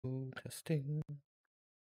Testing.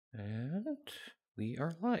 And we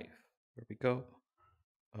are live. There we go.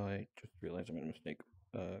 I just realized I made a mistake.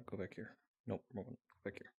 Go back here. Nope, wrong one. Go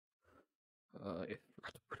back here. I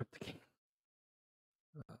forgot to put up the game.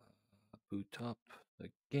 Boot up the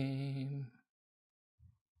game.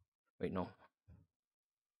 Wait, no.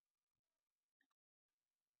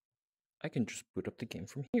 I can just boot up the game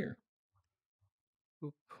from here.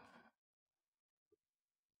 Boop.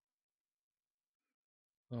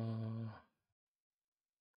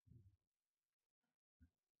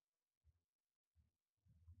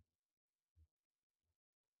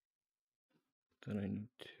 Then I need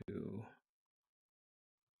to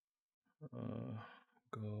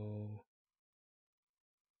go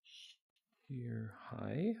here.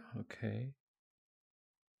 Hi. Okay.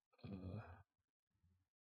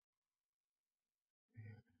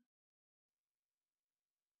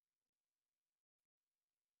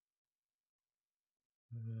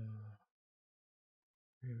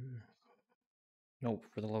 No,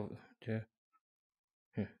 for the love of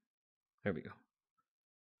yeah. There we go.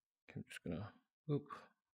 Okay, I'm just gonna boop.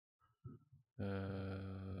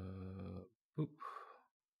 Boop.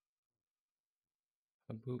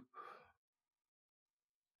 A boop.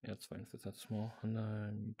 Yeah, it's fine if it's that small. And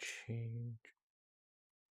then change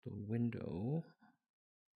the window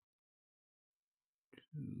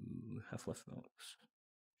to have less Alyx.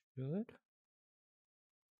 Good.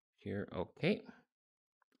 Here, okay.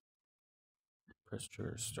 Press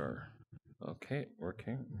to start. Okay,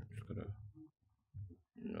 working. Just gotta.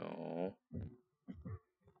 No.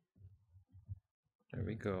 There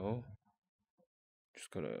we go.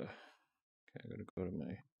 Just gotta. Okay, I gotta go to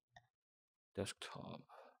my desktop.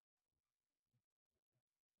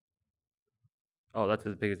 Oh, that's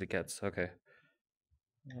as big as it gets. Okay.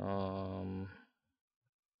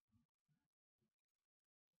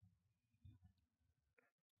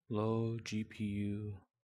 Low GPU.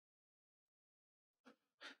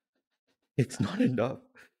 It's not enough.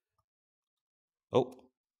 Oh.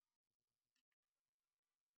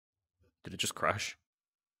 Did it just crash?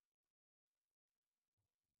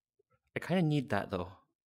 I kind of need that though.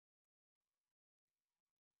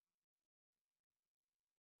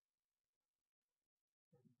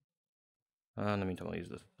 Let me tell you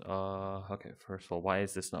this. Okay, first of all, why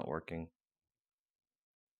is this not working?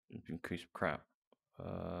 Increase crap.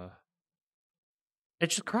 It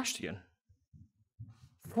just crashed again.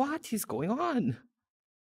 What is going on?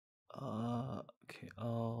 Okay,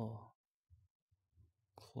 I'll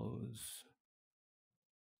close.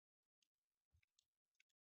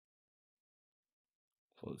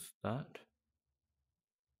 Close that.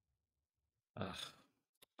 Ugh.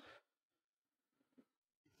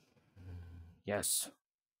 Yes.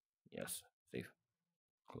 Yes. Save.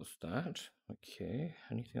 Close that. Okay.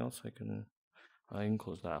 Anything else I can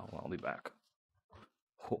close that. I'll be back.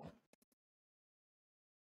 Oh.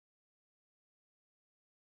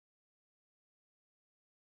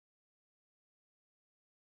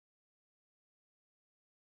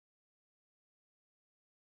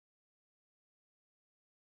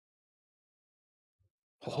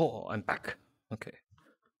 Oh, I'm back. Okay.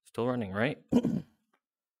 Still running, right? I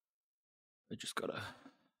just gotta.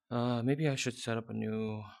 Maybe I should set up a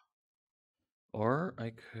new. Or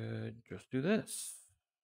I could just do this.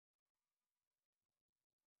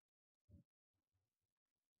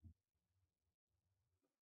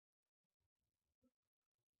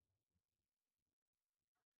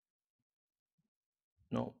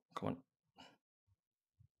 No, come on.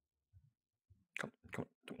 Come on.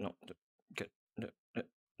 No, get.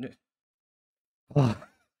 Oh.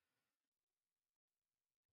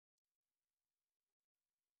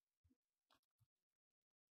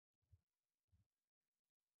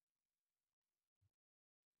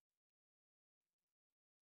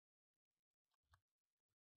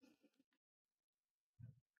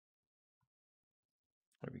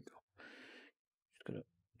 There we go. Just gonna.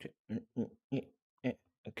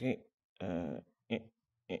 Okay. Come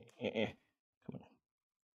on.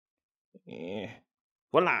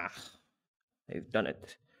 Voila! I've done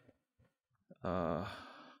it. Oh.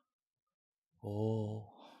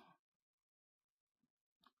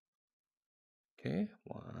 Okay.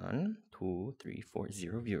 1, 2, 3, 4,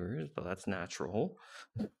 0 viewers. So that's natural.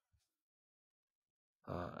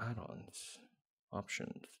 Add-ons.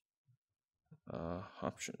 Options.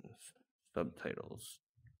 Options. Subtitles.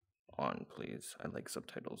 On, please. I like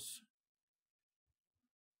subtitles.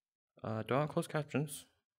 Do I want closed captions?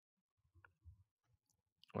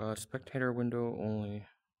 Spectator window only.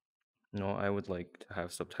 No, I would like to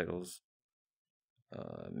have subtitles.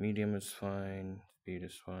 Medium is fine. Speed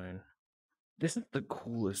is fine. This is the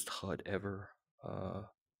coolest HUD ever.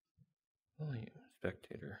 Volume.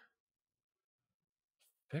 Spectator.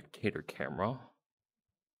 Spectator camera.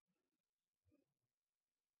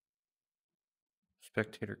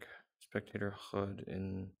 Spectator HUD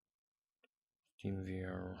in Steam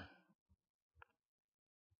VR.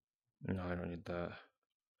 No, I don't need that.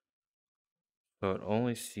 So it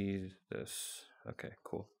only sees this. Okay,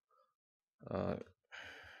 cool. Back.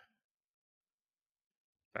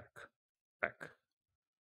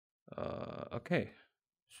 Okay.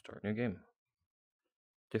 Start new game.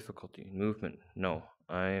 Difficulty, movement. No,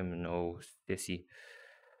 I am no sissy.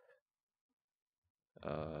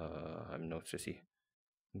 I'm no sissy.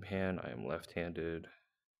 Man, I am left-handed.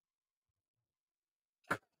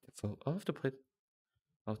 So I'll have to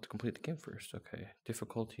complete the game first. Okay.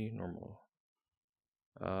 Difficulty, normal.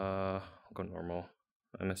 I'll go normal.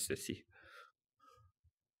 I'm a sissy.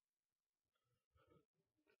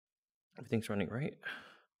 Everything's running, right?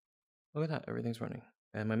 Look at that. Everything's running.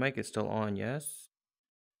 And my mic is still on, yes?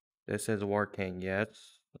 This says working,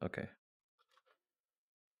 yes? Okay.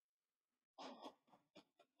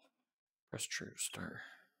 Press true start.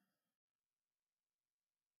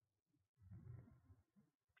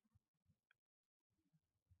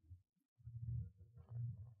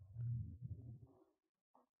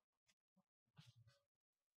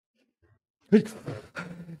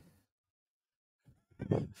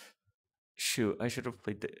 Shoot, I should have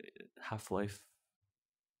played the Half-Life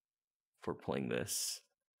for playing this.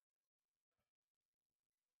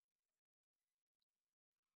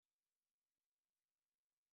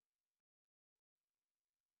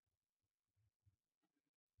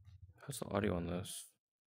 How's the audio on this?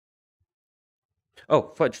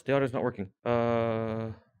 Oh, fudge, the audio's not working.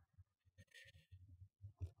 Oh,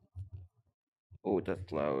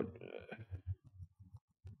 that's loud.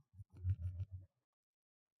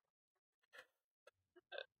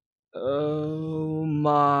 Oh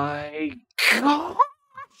my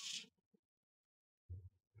gosh!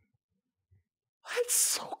 That's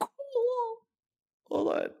so cool! Hold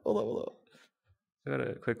on. I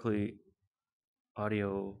gotta quickly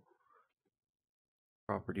audio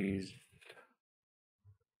properties.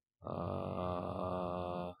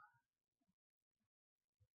 Or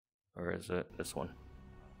is it this one?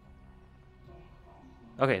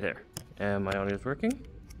 Okay, there. And my audio is working.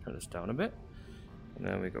 Turn this down a bit. And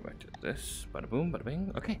then we go back to this. Bada boom, bada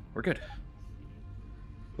bing. Okay, we're good.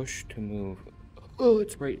 Push to move. Oh,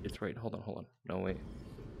 it's right. Hold on. No, wait.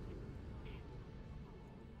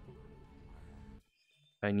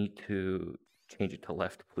 I need to change it to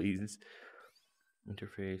left, please.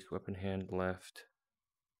 Interface, weapon hand, left.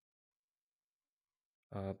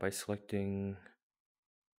 By selecting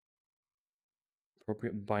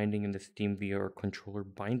appropriate binding in the Steam VR controller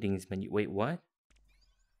bindings menu. Wait, what?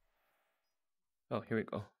 Oh, here we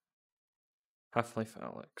go. Half-Life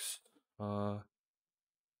Alyx.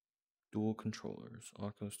 Dual controllers.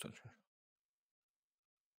 Oculus Touch.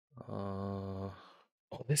 Oh,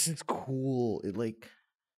 this is cool. It like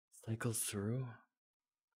cycles through.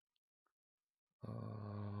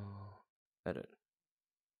 Edit.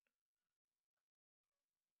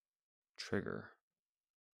 Trigger.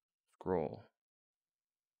 Scroll.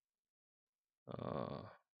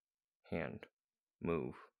 Hand.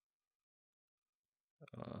 Move.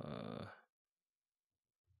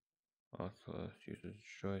 Oculus uses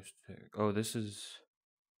joystick. Oh, this is...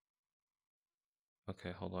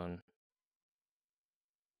 Okay, hold on.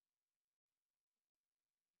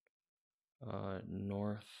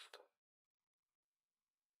 North.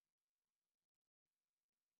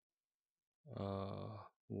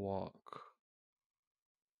 Walk.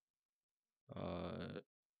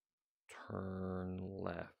 Turn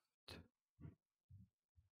left.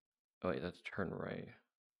 Oh wait, that's turn right.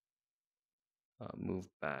 Move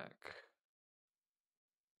back.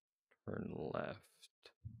 Turn left.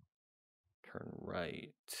 Turn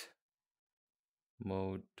right.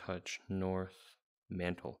 Mode, touch, north,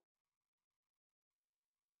 mantle.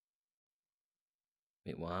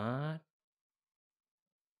 Wait, what?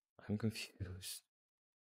 I'm confused.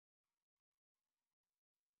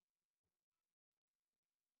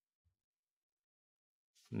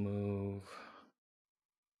 Move.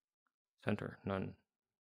 Center, none.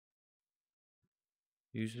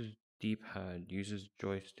 Uses D-pad, uses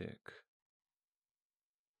joystick.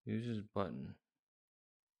 Uses button.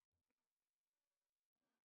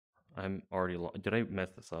 I'm already did I mess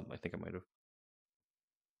this up? I think I might have.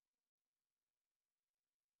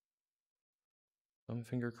 Thumb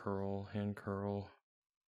finger curl, hand curl.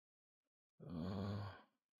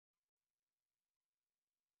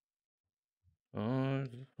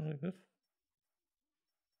 Just like this.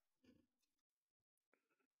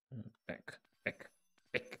 Back.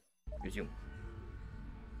 Resume.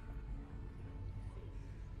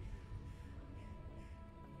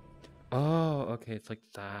 Oh, okay, it's like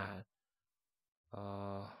that.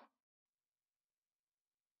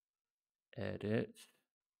 Edit.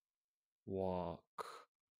 Walk.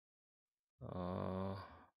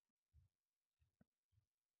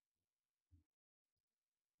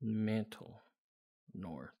 Mantle.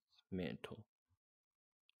 North. Mantle.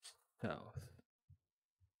 South.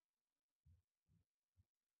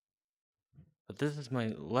 But this is my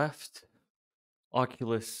left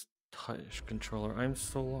Oculus touch controller. I'm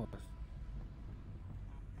so lost.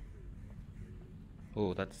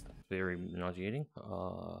 Oh, that's very nauseating.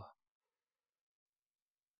 Am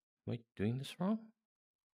I doing this wrong?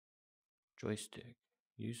 Joystick.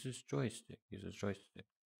 Uses joystick. Uses joystick.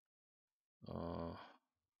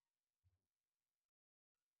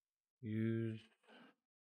 Use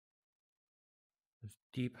this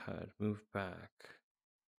D-pad. Move back.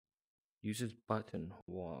 Uses button.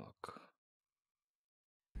 Walk.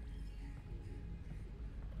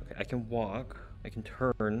 Okay, I can walk. I can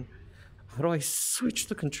turn. How do I switch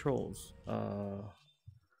the controls?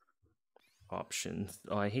 Options.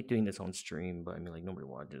 Oh, I hate doing this on stream, but I mean, like, nobody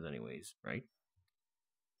watches anyways, right?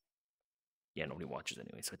 Yeah, nobody watches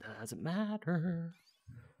anyway, so it doesn't matter.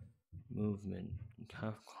 Movement.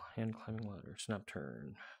 Hand climbing ladder. Snap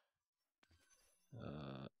turn.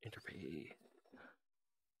 Interface.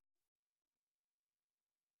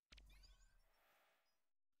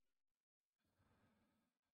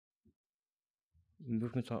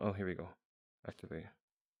 Movements on. Oh, here we go. Activate.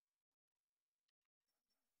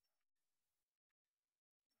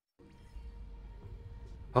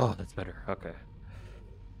 Oh, that's better. Okay.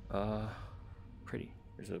 Pretty.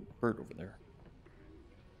 There's a bird over there.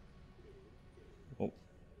 Oh.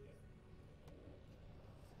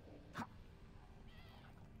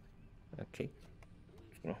 Okay.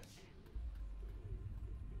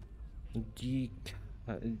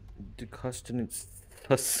 Decustinance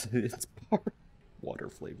sustenance bar. Water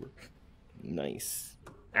flavor. Nice.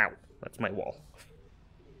 Ow. That's my wall.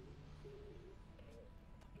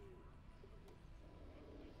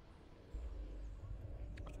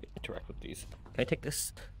 Interact with these. Can I take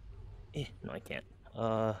this? No, I can't.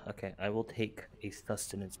 Okay. I will take a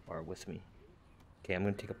sustenance bar with me. Okay, I'm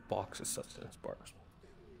gonna take a box of sustenance bars.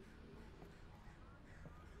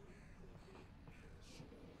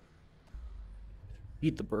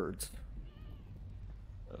 Feed the birds.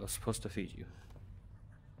 I was supposed to feed you.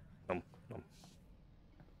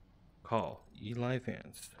 Call Eli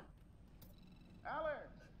Vance.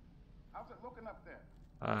 Alyx, how's it looking up there?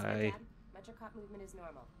 Hi. Metrocop movement is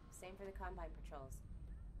normal. Same for the Combine patrols.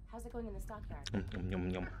 How's it going in the stockyard?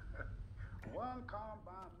 Yum. One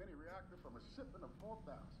Combine mini reactor from a shipment of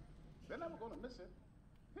 4,000. They're never going to miss it.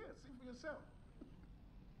 Here, see for yourself.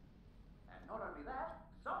 And not only that,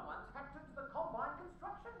 someone's hacked into the Combine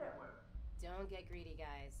construction network. Don't get greedy,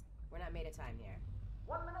 guys. We're not made of time here.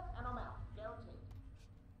 1 minute and I'm out, guaranteed.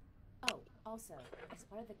 Oh, also, I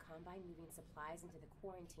spotted the Combine moving supplies into the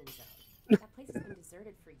quarantine zone. That place has been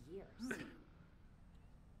deserted for years.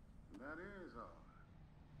 That is all.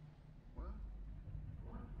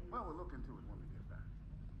 Well, we'll look into it when we get back.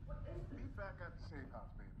 What is this? Meet back at the safe house,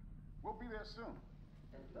 baby. We'll be there soon.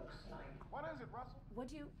 It looks like... What is it, Russell?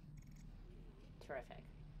 Would you... Terrific.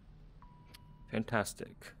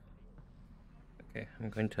 Fantastic. Okay, I'm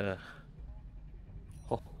going to...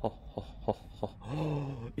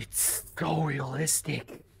 It's so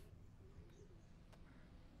realistic.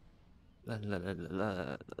 La la la la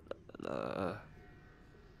la la.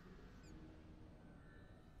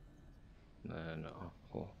 No.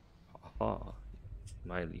 Ha.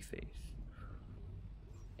 Smiley face.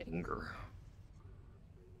 Anger.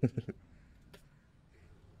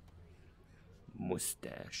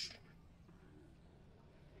 Mustache.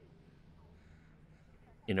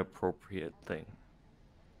 Inappropriate thing.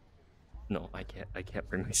 No, I can't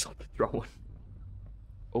bring myself to draw one.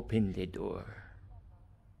 Open the door.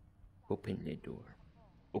 Open the door.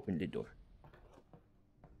 Open the door.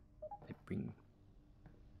 I bring...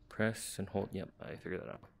 Press and hold. Yep, I figured that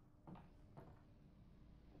out.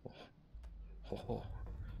 Oh.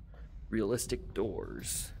 Realistic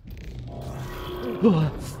doors.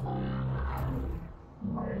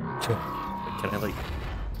 Can I, like...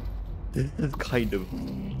 This is kind of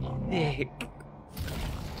thick.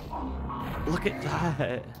 Look at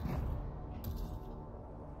that.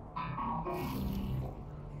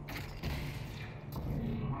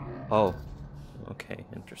 Oh. Okay,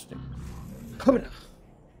 interesting.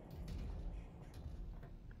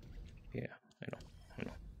 Yeah, I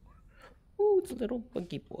know. Oh, it's a little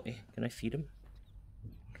buggy boy. Can I feed him?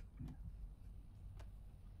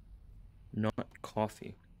 Not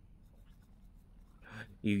coffee.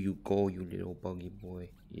 You go, you little buggy boy.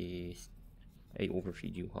 Yes. I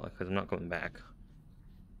overfeed you, huh? Because I'm not going back.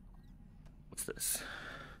 What's this?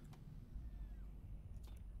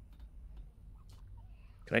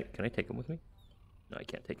 Can I take him with me? No, I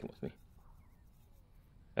can't take him with me.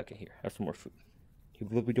 Okay, here, have some more food.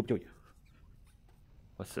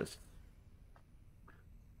 What's this?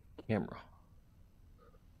 Camera.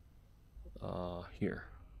 Here.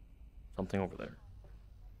 Something over there.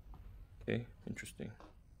 Okay, interesting.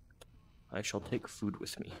 I shall take food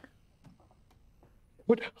with me.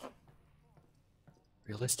 What?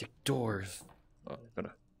 Realistic doors. Oh,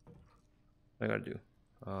 I gotta do.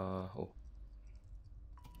 Oh.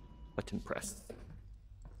 Button press.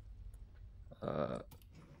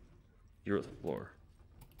 Here's the floor.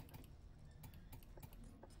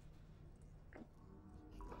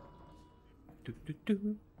 Do do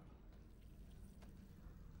do.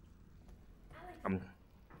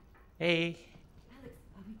 Hey. Alyx,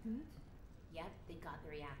 are we good? Yep, they got the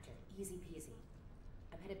reactor. Easy peasy.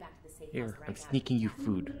 I'm headed back to the safe Here, house right I'm now. sneaking you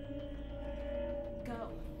food. Go.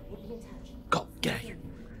 We'll be in touch. Go, get out of here.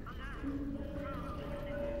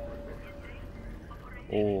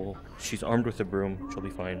 Oh, she's armed with a broom. She'll be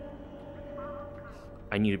fine.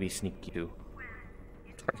 I need to be sneaky too.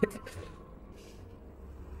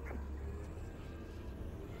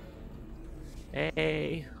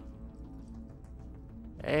 Hey.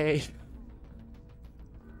 Hey.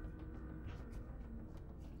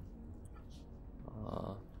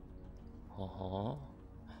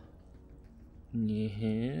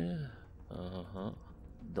 Yeah.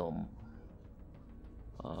 Dumb.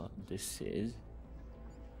 This is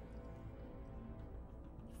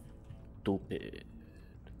stupid.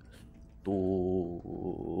 Stupid.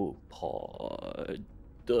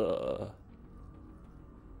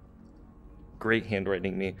 Great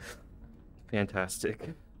handwriting, me.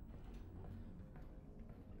 Fantastic.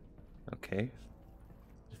 Okay.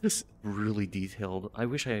 This is really detailed. I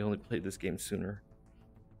wish I only played this game sooner.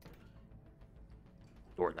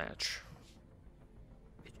 Door latch.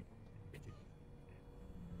 Pigeon. Pigeon.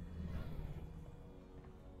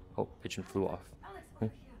 Oh, pigeon flew off. Alyx, over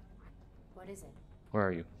here. What is it? Where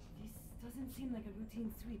are you? This doesn't seem like a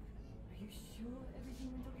routine sweep. Are you sure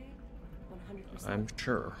everything went okay? 100%. I'm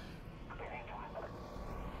sure.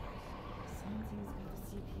 Something's got the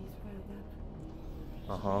CPs riled up.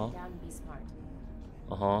 Uh-huh. Down and be smart.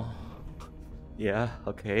 Uh-huh. Yeah,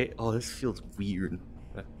 okay. Oh, this feels weird.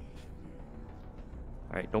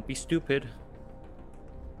 Alright, don't be stupid.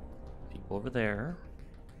 People over there.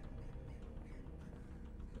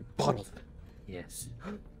 Bottles. Yes.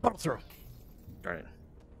 Bottle throw. Darn it.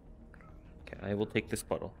 Okay, I will take this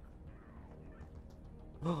bottle.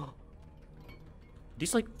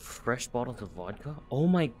 These like fresh bottles of vodka? Oh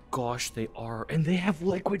my gosh, they are. And they have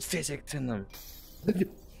liquid physics in them.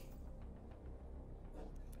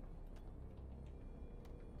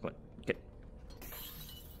 What? Okay.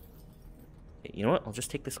 Hey, you know what? I'll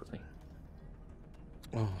just take this with me.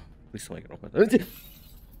 Oh, at least I can open it.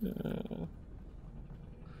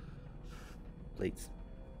 Plates.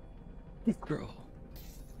 Girl.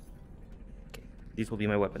 Okay, these will be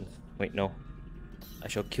my weapons. Wait, no. I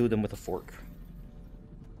shall kill them with a fork.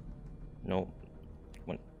 No. Come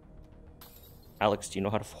on. Alyx, do you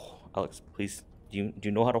know how to... Alyx, please. Do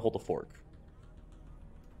you know how to hold a fork?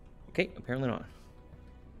 Okay, apparently not.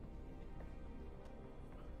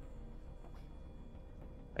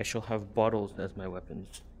 I shall have bottles as my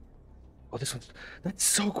weapons. Oh, this one's... That's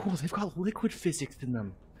so cool. They've got liquid physics in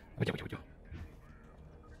them.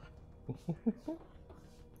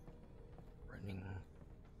 Running.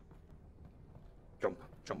 Jump,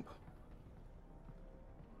 jump.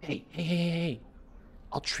 Hey, hey, hey, hey.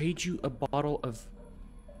 I'll trade you a bottle of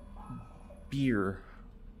beer.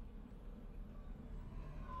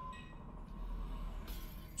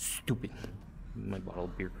 Stupid. My bottle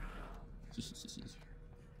of beer.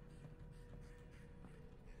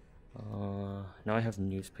 Now I have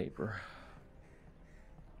newspaper.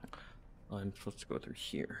 I'm supposed to go through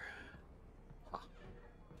here.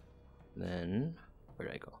 Then, where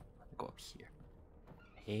did I go? I go up here.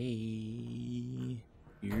 Hey,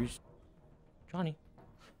 here's Johnny.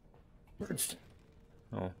 Birds.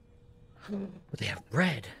 Oh. But they have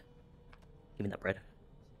bread. Give me that bread.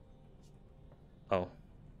 Oh.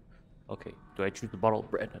 Okay, do I choose the bottle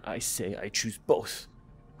of bread? I say I choose both.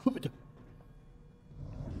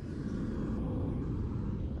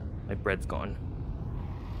 My bread's gone.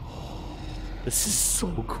 This is so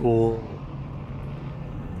cool.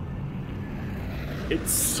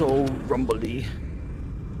 It's so rumbly.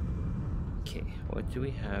 Okay, what do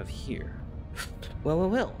we have here?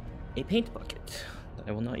 Well. a paint bucket that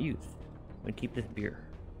I will not use. I'm gonna keep this beer.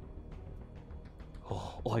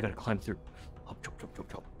 Oh, I gotta climb through. Hop, chop, chop, chop,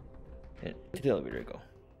 chop. And to the elevator I go.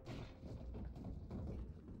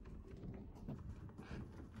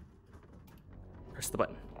 Press the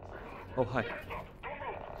button. Oh, hi.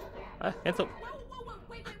 Hands up.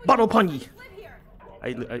 Wait, Bottle pungy. Live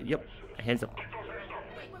here. Yep. Hands up.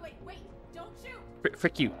 Wait. Don't shoot.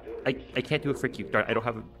 Frick you. I can't do a frick you. Darn, I don't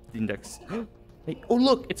have the index. Hey, oh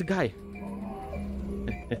look, it's a guy.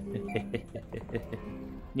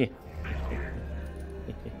 Yeah.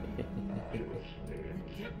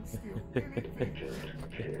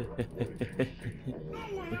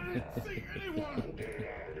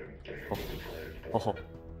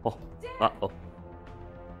 Uh-oh.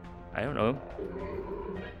 I don't know.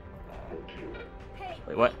 Hey.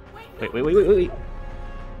 Wait, what? Wait.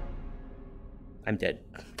 I'm dead.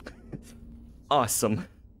 Awesome.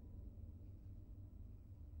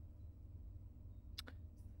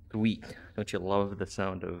 Sweet. Don't you love the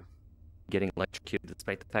sound of getting electrocuted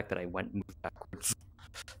despite the fact that I moved backwards?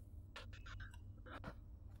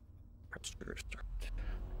 Press trigger start.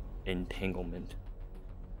 Entanglement.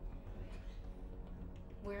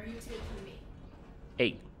 Where are you taking me?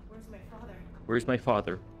 Hey, Where's my father? where's my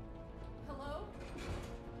father? Hello?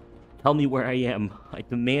 Tell me where I am. I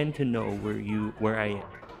demand to know where I am.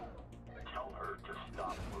 Tell her to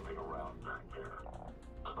stop moving around back there.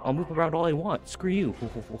 I'll move around all I want. Screw you.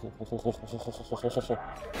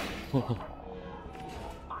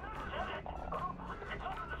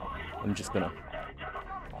 I'm just gonna.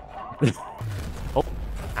 Oh,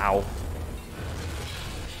 ow.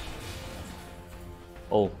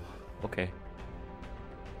 Oh, okay.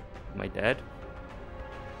 Am I dead?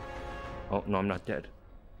 Oh, no, I'm not dead.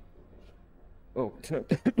 Oh,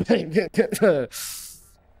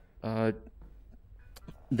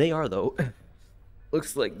 they are though.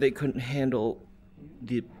 Looks like they couldn't handle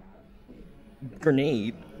the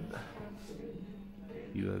grenade.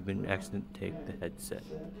 You have been accident. Take the headset.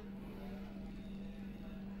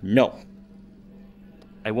 No.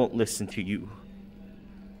 I won't listen to you.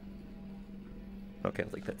 Okay, I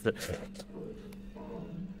think that's it.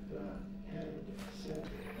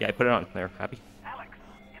 Yeah, I put it on. There, happy? Alyx,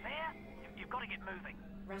 you there? You've got to get moving.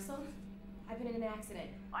 Russell? I've been in an accident.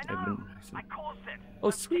 I I've know. been- I caused it. Oh,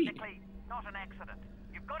 But sweet. Technically, not an accident.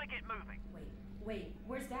 You've got to get moving. Wait,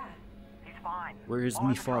 where's Dad? He's fine. Where is Follow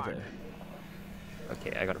me the drone. father?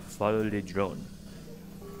 Okay, I gotta follow the drone.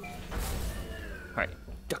 Alright,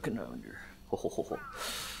 ducking under. Ho, ho, ho, ho.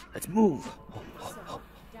 Let's move. Ho, ho, So, ho.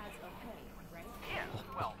 Dad's okay, right? Yeah,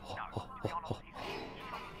 well, no. To be honest,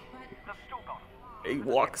 they've still got him. He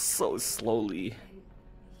walks so slowly.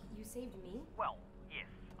 And you saved me? Well, yes.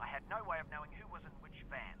 I had no way of knowing who was in which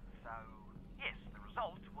van, so yes, the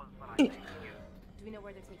result was that I saved you. Do we know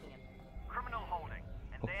where they're taking him? Criminal holding.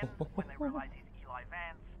 And then, when they realize he's Eli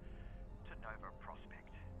Vance, to Nova Prospect.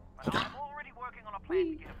 But I'm already working on a plan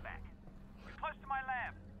to get him back. You're close to my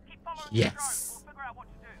lab. Keep following the drone. Yes. We'll figure out what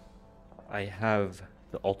to do. I have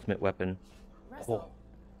the ultimate weapon. Russell,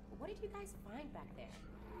 what did you guys find back there?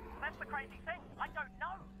 That's the crazy thing. I don't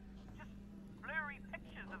know. Just blurry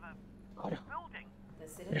pictures of a building. The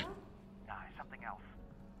Citadel? No, something else.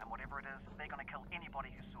 And whatever it is, they're gonna kill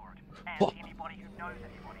anybody who saw it. And What? anybody who knows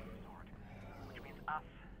anybody who saw it. Which means us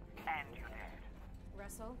and your dad.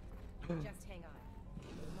 Russell, just hang on.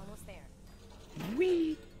 I'm almost there.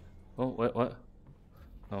 Wee. Oh, what?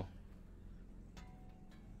 Oh.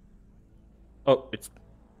 Oh, it's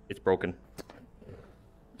broken.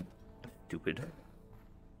 Stupid.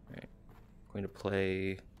 Alright. Going to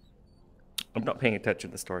play. I'm not paying attention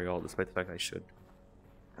to the story at all, despite the fact I should.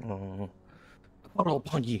 Oh. Bottle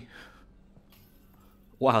pungy.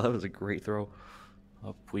 Wow, that was a great throw.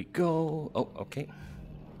 Up we go. Oh, okay.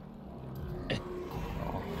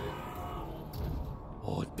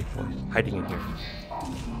 Oh, it's big boy hiding in here.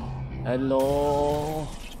 Hello.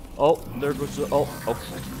 Oh, there goes the. Oh.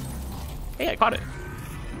 Hey, I caught it.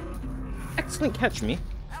 Excellent catch, me.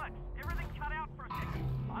 Alyx, everything cut out for a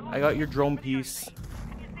second. I got your drone piece.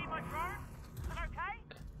 Can you see my drone? Is it okay?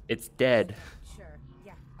 It's dead. Sure.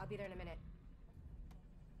 Yeah, I'll be there in a minute.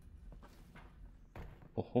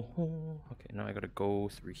 Oh, ho, ho. Okay, now I gotta go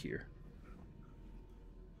through here.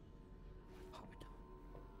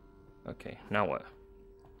 Okay, now what?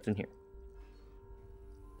 What's in here?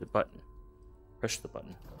 The button. Push the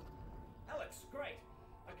button. Alyx, great.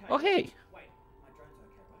 Okay. Oh, hey! Wait, my drone's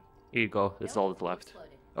okay, right? Here you go. This is all that's left. Exploded.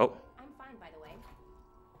 Oh, I'm fine, by the way.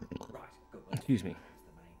 Right, good. excuse me. That's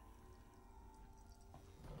the main.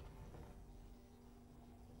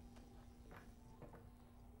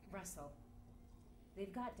 Russell,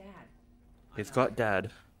 they've got Dad. They've got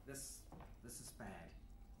Dad. This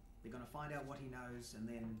find out what he knows, and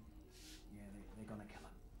then, yeah, they're gonna kill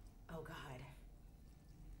him. Oh God.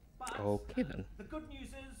 But Okay then. the good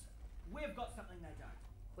news is we've got something they don't.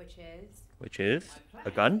 Which is Which is My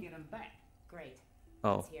a plan is gun? to get him back. great.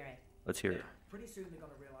 Oh, Let's hear it. let's hear it. Pretty soon they're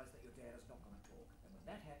gonna realize that your dad is not gonna talk, and when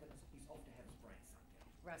that happens, he's off to have his brain sucked out.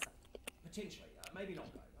 Russell. Potentially, maybe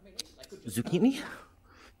not though. I mean, they could just. Zucchini?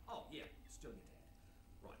 Oh yeah, still your dad.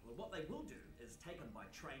 Right. Well, what they will do is take him by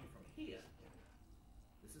train from here.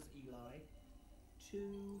 This is Eli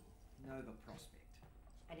to Nova Prospect.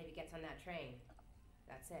 And if he gets on that train,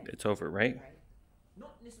 that's it. It's over, right? Right?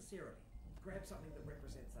 Not necessarily. Grab something that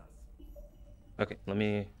represents us. Okay, let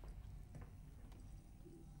me.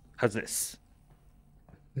 How's this?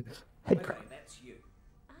 Head Okay, crab. that's you.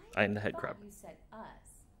 I'm the head thought crab. You said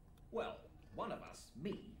us. Well, one of us,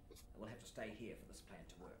 me, will have to stay here for this plan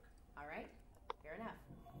to work. All right. Fair enough.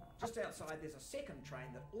 Just outside, there's a second train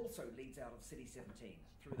that also leads out of City 17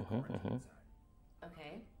 through the quarantine zone.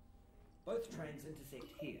 Okay. Both trains intersect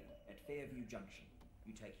here at Fairview Junction.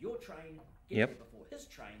 You take your train, get Yep. there before his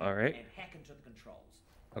train, All right. and hack into the controls.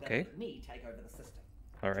 Okay. Then let me take over the system.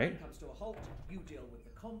 All right. Train comes to a halt, you deal with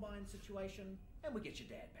the Combine situation, and we get your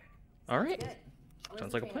dad back. All right. Good. Where's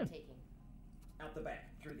Sounds the like a train I'm plan. taking? Out the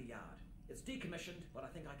back, through the yard. It's decommissioned, but I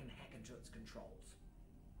think I can hack into its controls.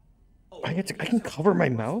 Oh, I and can there's cover my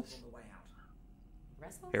some mouth? Russells on the way out.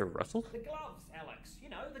 Russell? Hair rustled? The gloves, Alex. You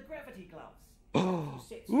know, the gravity gloves. Oh. Two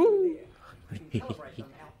sets Ooh. through there. We can calibrate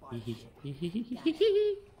them out by the ship. We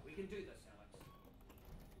can do this, Alex.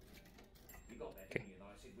 You got that, didn't you? That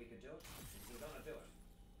I said we could do it. We're gonna do it.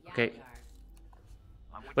 Yeah, Okay. we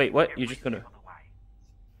are. I'm with Wait, you what? every You're just gonna. step of the way.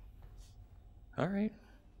 All right.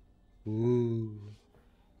 Ooh.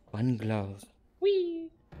 One glove. Whee!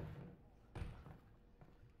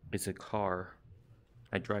 It's a car.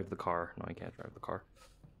 I drive the car. No, I can't drive the car.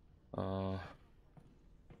 All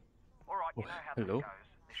right, you Oh, know how hello. this goes.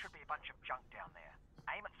 There should be a bunch of junk down there.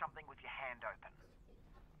 Aim at something with your hand open.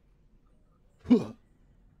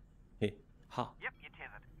 Hey, ha. Yep, you're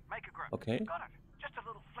tethered. Make a grip. Okay. Got it. Just a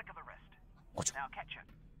little flick of the wrist. What? Now catch it.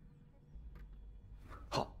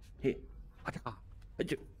 Ha. Hey. Ha.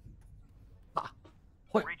 Achoo. Ha.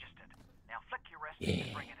 What? Registered. Now flick your wrist Yeah.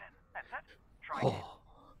 and bring it in. That's it. Try again. Oh.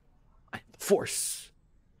 Force.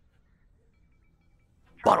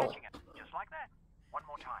 Try bottle. catching it. Just like that. One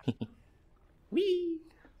more time. Wee.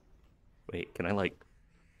 Wait, can I like?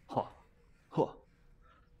 Ha. Ha.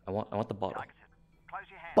 I want the bottle. Like I said, close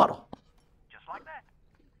your hand. Bottle. Just like that.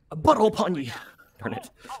 A bottle upon ye. Darn it.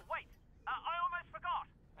 Oh, wait. I almost forgot.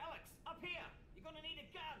 Alex, up here. You're gonna need a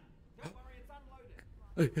gun. Don't worry, it's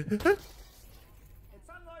unloaded. It's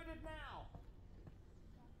unloaded now.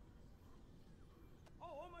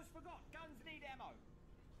 Oh, almost forgot. Guns need ammo.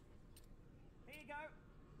 Here you go.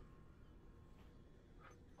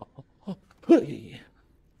 Hey.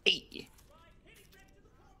 Hey. Right, heading back to the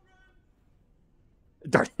pub room.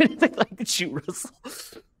 Darn it, I like to shoot Russell.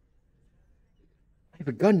 I have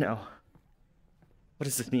a gun now. What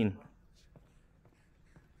does this mean?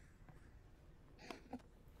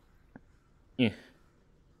 Yeah.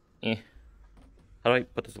 Yeah. How do I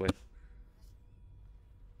put this away?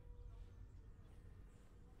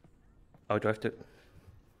 Oh, do I have to?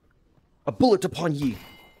 A bullet upon ye.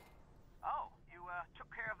 Oh, you took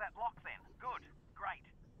care of that lock then. Good. Great.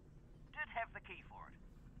 Did have the key for it.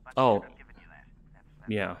 But Oh. should have given you that. That's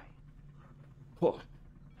Yeah. okay. Huh.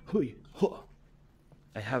 Hui. Huh.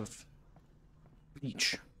 I have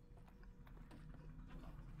bleach.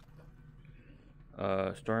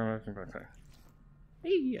 Storm. Okay.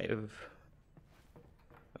 Hey, I have.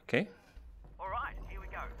 Okay. All right, here we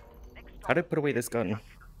go. Next How do I put away this gun?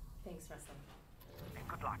 Thanks, Russell. And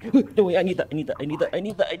good luck. No, wait, I need that. I need that. I need that. I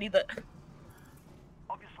need that. I need that.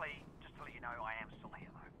 Obviously, just to let you know, I am still here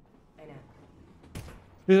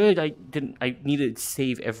though. I know. I didn't. I needed to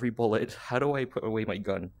save every bullet. How do I put away my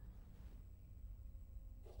gun?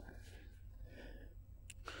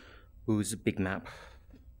 Who's a big map?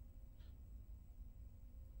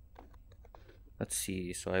 Let's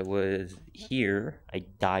see. So I was here. I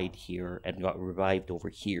died here and got revived over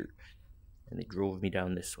here, and they drove me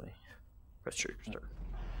down this way. Press trigger start.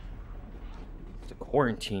 It's a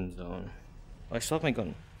quarantine zone. Oh, I still have my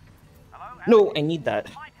gun. Hello? No, Alex? I need that.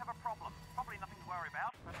 Might have a problem. Probably nothing to worry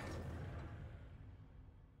about. But...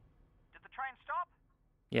 Did the train stop?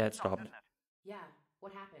 Yeah, it Stopped, stopped. didn't it? Yeah.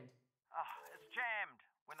 What happened? It's jammed.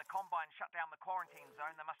 When the Combine shut down the quarantine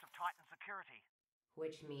zone, they must have tightened security.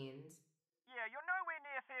 Which means Yeah, you're nowhere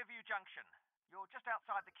near Fairview Junction. You're just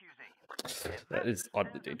outside the QZ. That is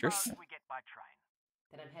oddly dangerous. As we get by train.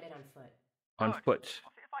 that I'm headed on foot. On Good. foot.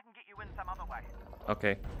 I'll see if I can get you in some other way.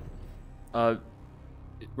 Okay.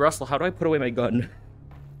 Russell, how do I put away my gun?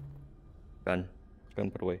 Gun.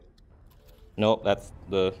 Put away. Nope, that's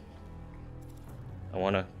the... I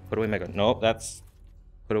wanna put away my gun. Nope, that's...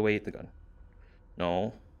 Put away the gun.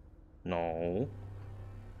 No. No.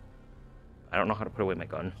 I don't know how to put away my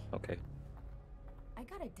gun. Okay. I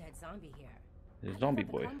got a dead zombie here. There's I zombie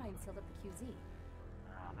thought boy. the Combine sealed up the QZ.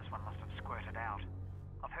 This one must have squirted out.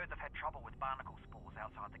 I've heard they've had trouble with barnacle spores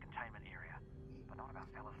outside the containment area, but not about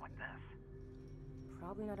fellas like this.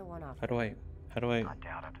 Probably not a one-off. How do I I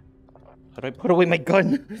doubt it. how do I put away my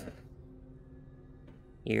gun?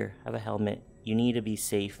 Here, have a helmet. You need to be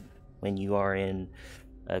safe when you are in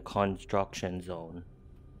a construction zone.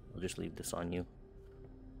 I'll just leave this on you.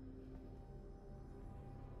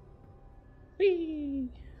 Whee!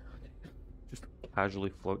 Just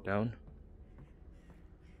casually float down.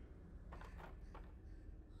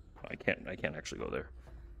 I can't actually go there.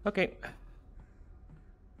 Okay.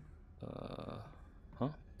 Huh?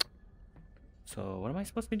 So what am I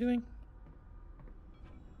supposed to be doing?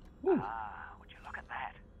 Ooh. Would you look at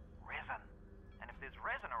that? Resin. And if there's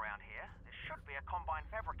resin around here, there should be a Combine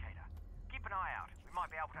fabricator. Keep an eye out. We might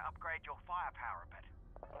be able to upgrade your firepower a bit.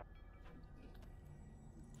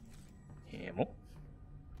 Ammo.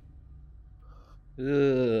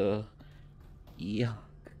 Ugh. Yuck.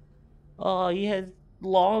 Oh, he has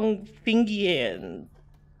long fingy hands.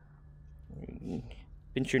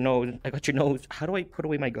 Pinch your nose. I got your nose. How do I put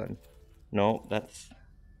away my gun? No, that's...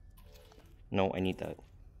 No, I need that.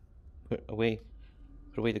 Put away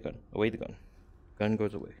the gun. Away the gun. Gun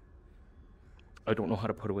goes away. I don't know how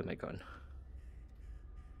to put away my gun.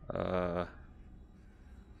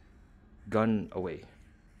 Gun away.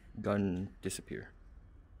 Gun disappear.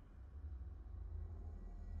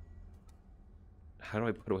 How do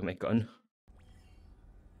I put away my gun?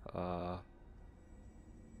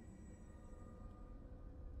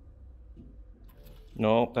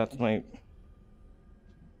 No, that's my... I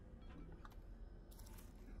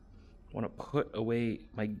want to put away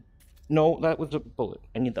my... No, that was a bullet.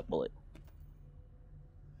 I need that bullet.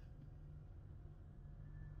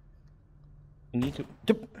 I need to...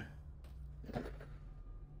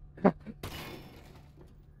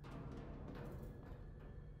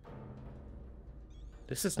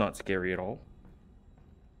 This is not scary at all.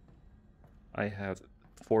 I have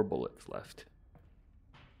 4 bullets left.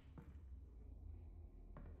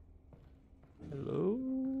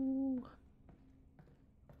 Hello?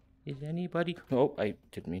 Is anybody... Oh, I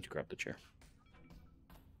didn't mean to grab the chair.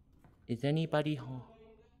 Is anybody home?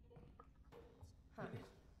 Huh.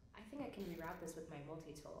 I think I can reroute this with my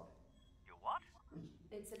multi-tool. You what?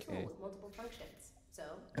 It's a tool Okay. with multiple functions. So,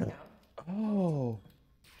 you know. Oh.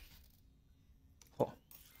 Oh.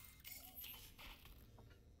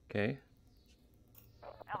 Okay.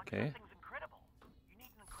 Alyx, Okay. that thing's incredible. You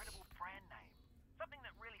need an incredible brand name. Something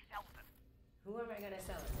that really sells it. Who am I gonna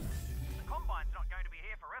sell it to? The Combine's not going to be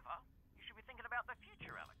here forever. You should be thinking about the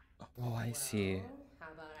future, Alyx. Oh, I see. Well,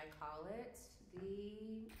 how about I call it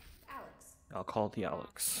the Alyx? I'll call it the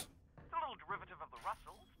Alyx. It's a little derivative of the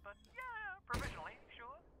Russells, but yeah, provisionally,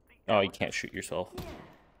 sure. The Oh, you Alyx. can't shoot yourself. Yeah.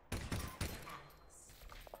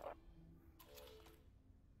 Alyx.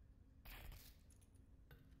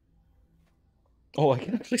 Oh, I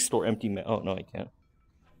can actually store empty mag. Oh, no, I can't.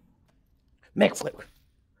 Mag flip.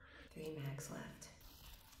 3 mags left.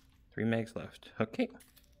 3 mags left. Okay.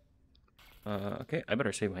 Okay, I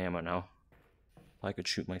better save my ammo now. I could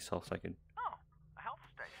shoot myself so I could... Oh, a health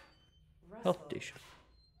station. Health Russell, station.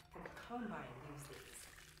 the Combine use these.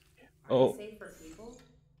 Are Oh. they safe for people?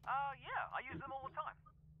 Yeah, I use them all the time.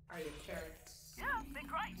 Are you sure? Yeah, they're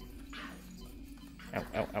great. Ow,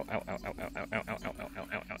 ow, ow, ow, ow, ow, ow, ow, ow, ow, ow, ow, ow,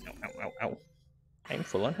 ow, ow, ow, ow, ow. I'm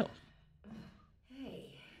full on health.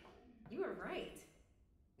 Hey, you were right.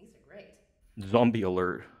 These are great. Zombie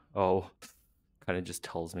alert. Oh, kind of just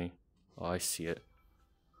tells me. Oh, I see it.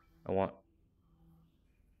 I want.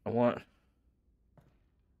 I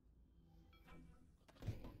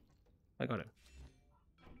got it.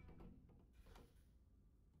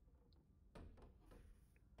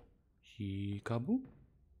 Peekaboo.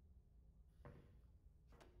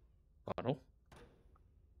 Bottle.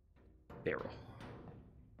 Barrel.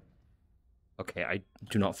 Okay, I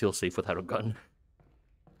do not feel safe without a gun.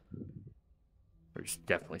 There's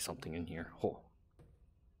definitely something in here. Oh.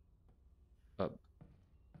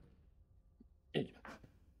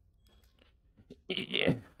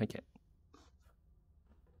 Yeah, I can't.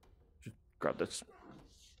 Just grab this.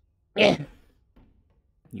 Yeah.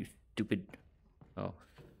 You stupid. Oh.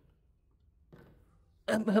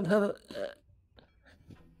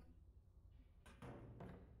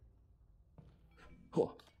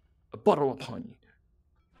 Oh, a bottle upon you.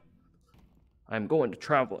 I'm going to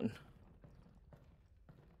traveling.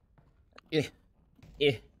 Eh.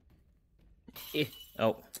 Eh. Eh.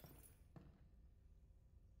 Oh.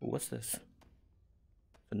 What's this?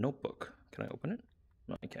 A notebook. Can I open it?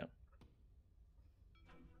 No, I can't.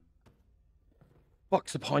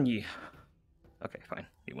 Box upon ye. Okay, fine.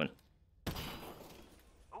 You win.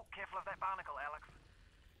 Oh, careful of that barnacle, Alyx.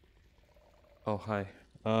 Oh, hi.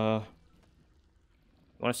 Want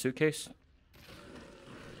a suitcase?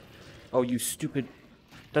 Oh, you stupid.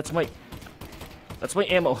 That's my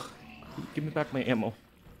ammo. Give me back my ammo.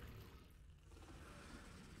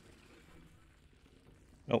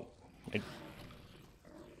 Oh.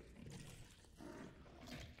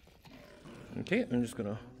 Okay, I'm just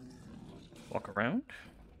gonna walk around.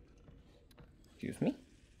 Excuse me.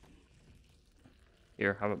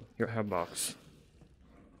 Here, have a box.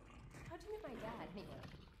 How'd you meet my dad, anyway?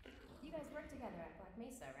 You guys work together at Black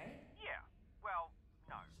Mesa, right? Yeah. Well,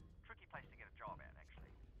 no. Tricky place to get a job at,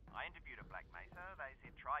 actually. I interviewed at Black Mesa. They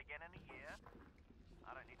said try again in a year.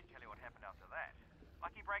 I don't need to tell you what happened after that.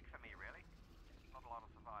 Lucky break for me, really. Not a lot of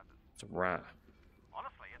survivors. It's a rat.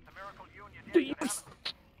 Honestly, it's a miracle you and your dad You got out of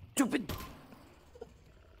it. stupid.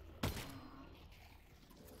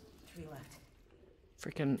 3 left.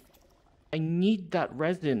 Freaking. I need that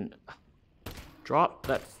resin. Drop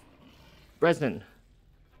that resin.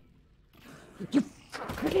 You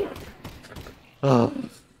freaking. Oh,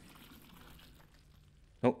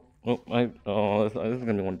 this is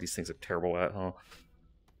gonna be one of these things I'm terrible at, huh?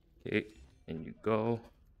 Okay, and you go,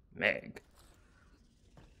 Meg.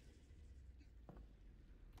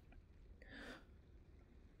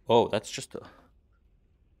 Oh, that's just a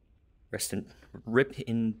rip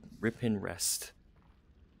in rest.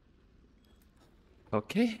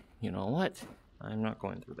 Okay, you know what? I'm not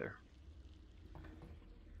going through there.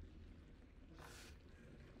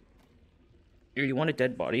 Here, you want a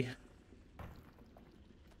dead body?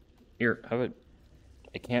 Here, have it.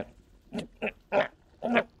 I can't.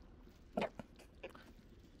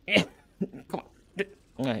 Come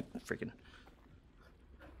on. I freaking.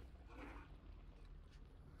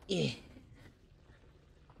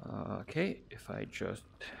 Okay, if I just.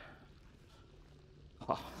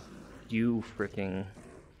 Oh, you freaking.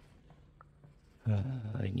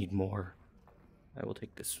 I need more. I will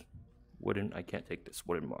take this wooden. I can't take this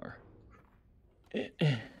wooden bar.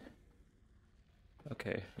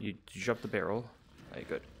 Okay, you jump the barrel. Okay,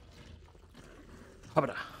 good.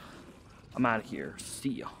 Habada. I'm out of here. See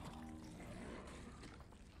ya.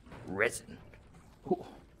 Resin. Ooh.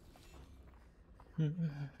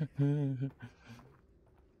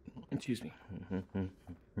 Excuse me.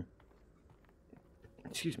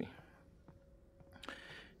 Excuse me.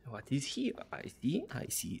 What is here? I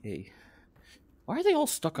see a. Why are they all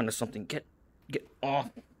stuck onto something? Get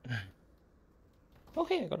off. Oh,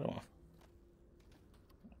 hey, I got it off.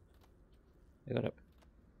 I got it.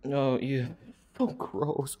 No, you. So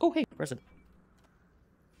gross. Oh, hey, present.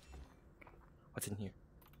 What's in here?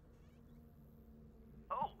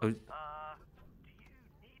 Oh, Oh. do you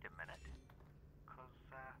need a minute? Because,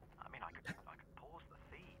 I mean, I could pause the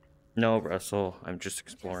feed. No, Russell. I'm just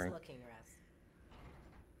exploring. Just looking, Russ.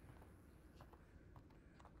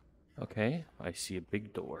 Okay, I see a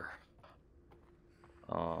big door.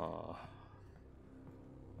 I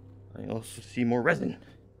also see more resin.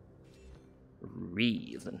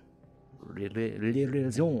 Resin.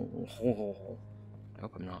 Resin. I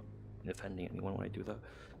hope I'm not offending anyone when I do that.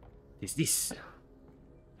 Is this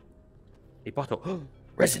a bottle?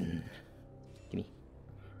 Resin. Gimme.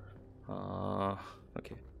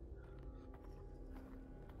 Okay.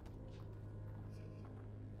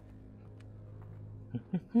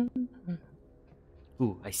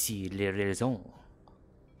 Ooh, I see les raisons.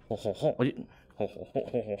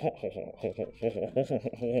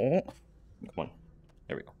 Come on.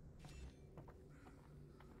 There we go.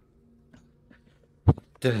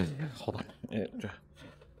 Hold on.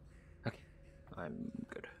 Okay. I'm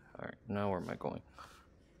good. Alright, now where am I going?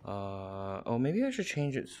 Oh, maybe I should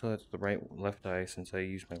change it so that's the left eye since I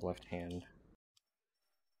use my left hand.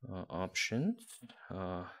 Options.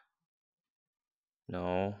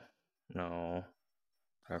 No.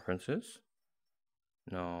 Preferences.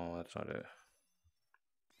 No, that's not it.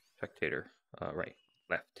 Spectator. Right.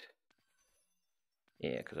 Left.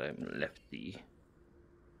 Yeah, because I'm lefty.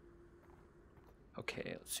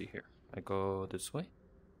 Okay, let's see here. I go this way.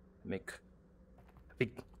 Make a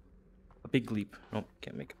big leap. Nope,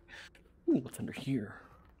 can't make it. Ooh, what's under here?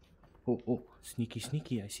 Oh,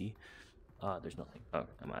 sneaky, I see. There's nothing. Oh,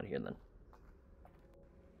 I'm out of here then.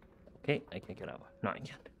 Okay, I can't get out. No, I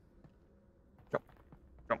can't.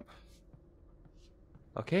 Jump.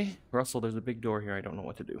 Okay, Russell, there's a big door here. I don't know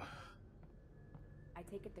what to do. I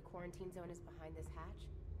take it the quarantine zone is behind this hatch?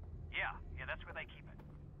 Yeah, that's where they keep it.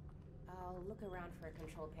 I'll look around for a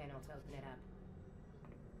control panel to open it up.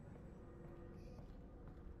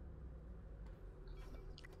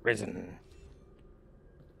 Risen.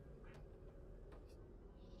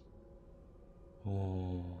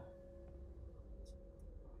 Oh.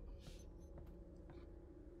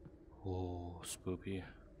 Oh, spoopy.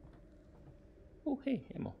 Oh, hey,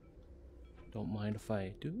 ammo. Don't mind if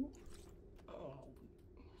I do. Oh.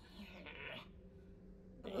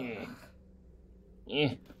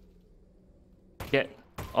 Get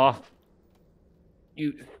off,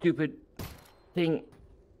 you stupid thing.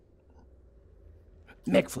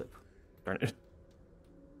 Meg flip. Darn it.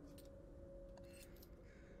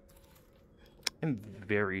 I'm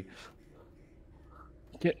very.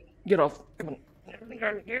 Get off. Come on.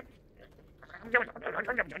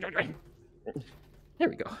 There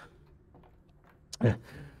we go.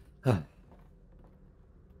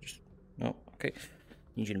 Just, no, okay.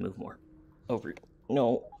 Need you to move more. Over.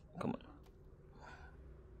 No, come on.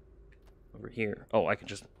 Over here. Oh, I can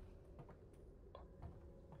just.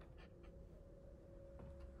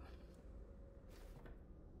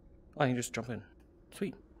 I can just jump in.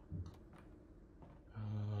 Sweet.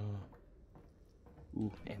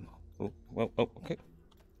 Ooh, ammo. Oh, well, oh, okay.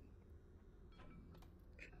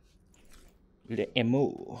 The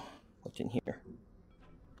ammo. What's in here?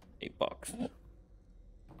 A box.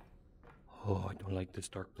 Oh, I don't like this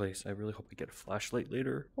dark place. I really hope I get a flashlight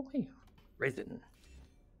later. Oh, hey. Resin.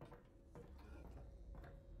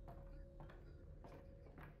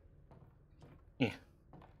 Yeah.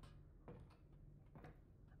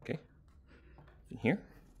 Okay. In here?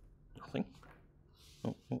 Nothing.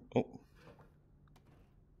 Oh, oh, oh.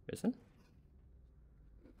 Resin?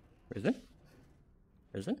 Resin?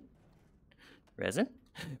 Resin? Resin?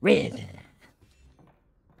 Resin!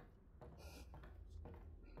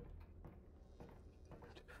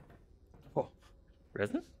 Oh.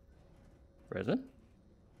 Resin? Resin?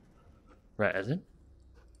 Resin?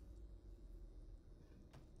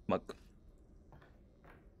 Mug.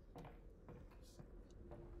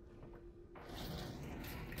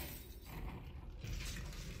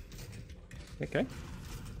 Okay.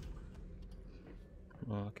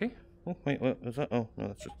 Okay. Oh, wait, what is that? Oh, no,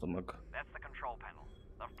 that's just the mug. That's the control panel.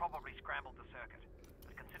 They've probably scrambled the circuit.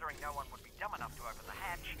 But considering no one would be dumb enough to open the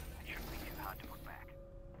hatch, it shouldn't be too hard to put back.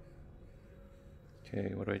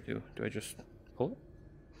 Okay, what do I do? Do I just pull it?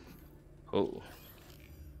 Oh.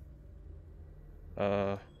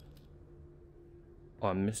 Oh,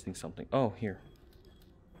 I'm missing something. Oh, here.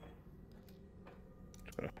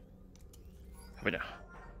 Just gotta have it now.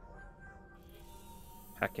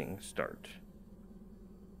 Hacking start.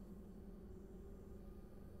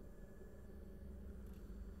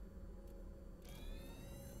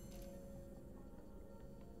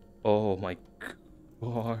 Oh my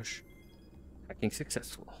gosh. Hacking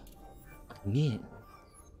successful. Yeah.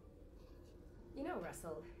 You know,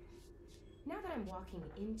 Russell, now that I'm walking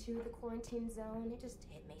into the quarantine zone, it just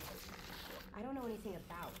hit me. I don't know anything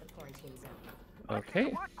about the quarantine zone. Okay.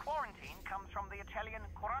 The word quarantine comes from the Italian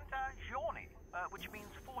 40 giorni, which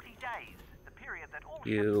means 40 days, the period that all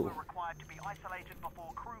ships were required to be isolated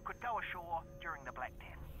before crew could go ashore during the Black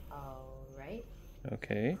Death. All right.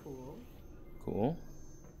 Okay. Cool. Cool.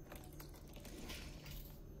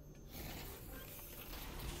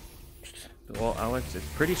 Well, Alyx, it's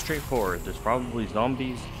pretty straightforward. There's probably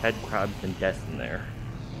zombies, head crabs, and death in there.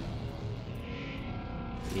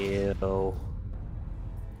 Ew.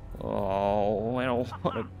 Oh, I don't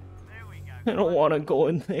want to. I don't want to go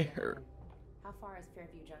in there. How far is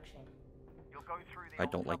Fairview Junction? You'll go through the I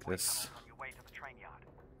don't like subway this. tunnels on your way to the train yard.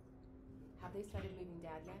 Have they started moving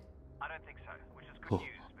Dad yet? I don't think so, which is good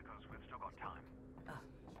news because we've still got time. Oh,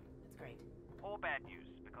 that's great. Or bad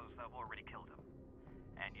news because they've already killed him.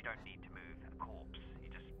 And you don't need to move a corpse, you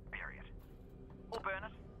just bury it. Or burn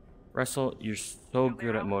it. Russell, you're so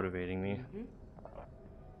good at motivating me.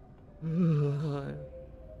 I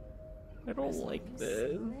don't Russell, like have you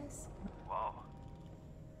this. seen this? Whoa. All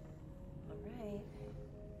right.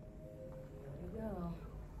 Here we go.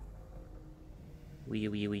 Wee.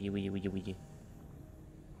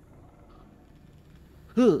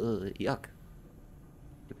 Yuck.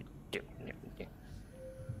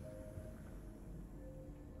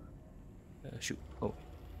 Shoot. Oh.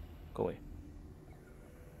 Go away.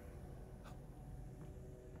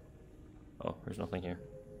 Oh, there's nothing here.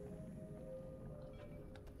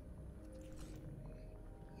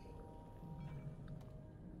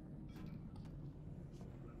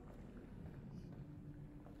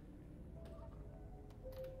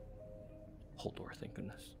 Whole door, thank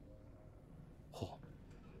goodness. Oh.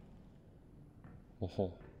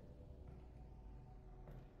 Oh.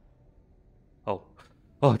 Oh.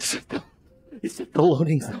 Oh, it's at the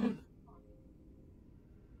loading zone.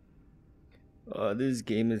 This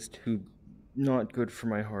game is too not good for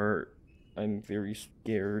my heart. I'm very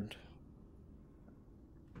scared.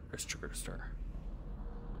 Press trigger to start.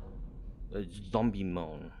 A zombie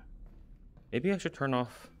moan. Maybe I should turn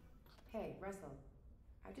off. Hey, Russell.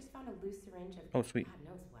 I just found a loose syringe of Oh, sweet. God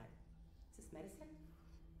knows what. Is this medicine?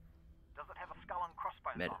 Does it have a skull and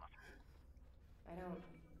crossbones Med. on it? I don't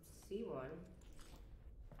see one.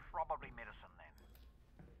 Probably medicine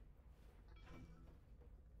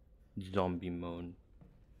then. Zombie moan.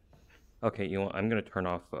 Okay, you know what? I'm gonna turn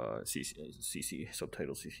off CC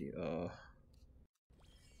subtitle CC.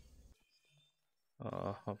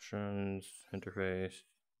 Options, interface,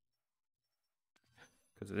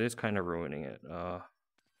 because it is kind of ruining it.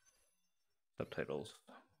 Subtitles,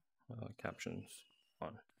 captions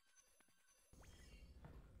on.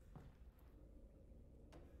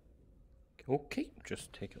 Okay,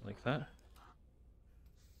 just take it like that.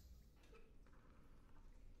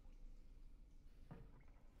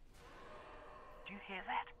 Do you hear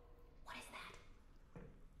that? What is that?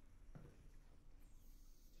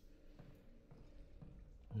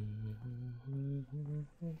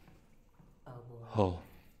 Oh boy. Oh,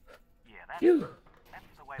 Yeah, that's phew. the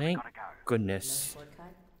way we Thank gotta go. No goodness.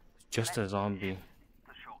 shortcut? Just a zombie.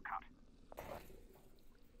 The shortcut.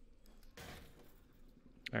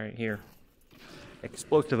 Alright, here.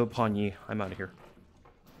 Explosive upon ye. I'm out of here.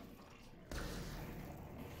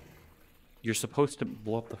 You're supposed to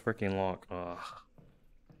blow up the freaking lock. Ugh.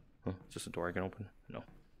 Huh, is this a door I can open? No.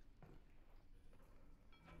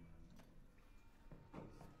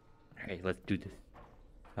 Alright, let's do this.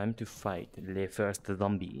 Time to fight the first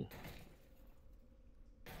zombie.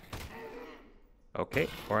 Okay,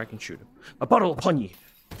 or I can shoot him. A bottle upon ye!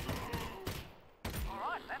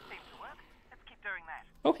 Alright, that seems to work. Let's keep doing that.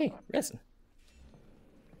 Oh, hey, resin.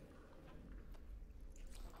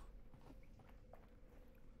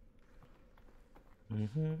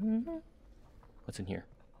 What's in here?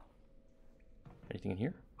 Anything in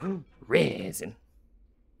here? Resin.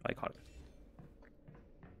 I caught it.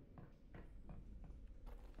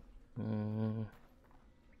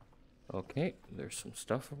 Okay, there's some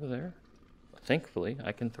stuff over there. Thankfully,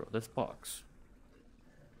 I can throw this box.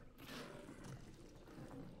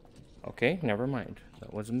 Okay, never mind.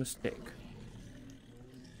 That was a mistake.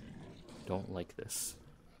 Don't like this.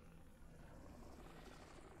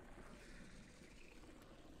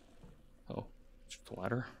 Oh, it's just a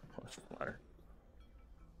ladder? Oh, it's just a ladder.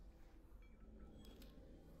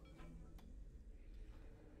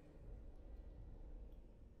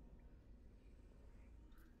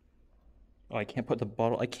 Oh, I can't put the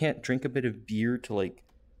bottle. I can't drink a bit of beer to, like,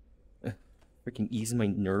 freaking ease my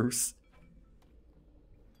nerves.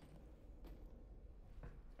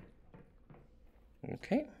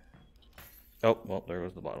 Okay. Oh, well, there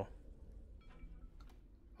goes the bottle.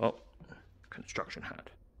 Oh, construction hat.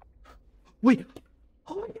 Wait!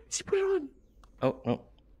 Oh, she put it on! Oh, no.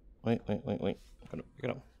 Wait. I'm gonna pick it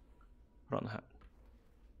up. Put on the hat.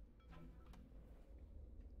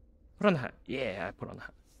 Put on the hat. Yeah, I put on the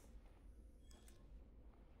hat.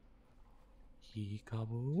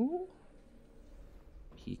 Peekaboo.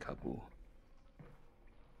 Peekaboo.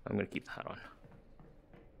 I'm gonna keep the hat on.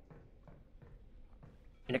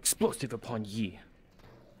 An explosive upon ye.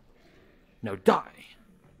 Now die.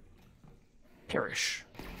 Perish.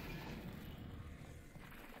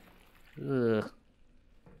 Ugh.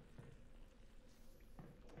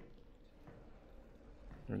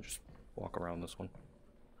 And just walk around this one.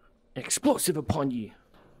 An explosive upon ye.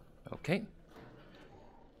 Okay.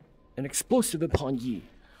 An explosive upon ye.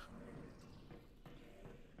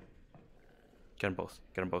 Get them both.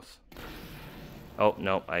 Get them both. Oh,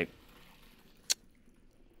 no,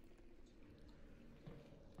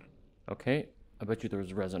 Okay, I bet you there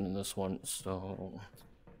was resin in this one, so...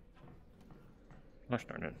 Gosh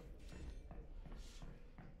darn it.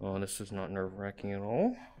 Oh, this is not nerve-wracking at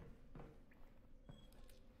all.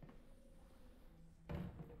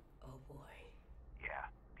 Oh boy. Yeah,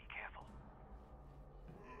 be careful.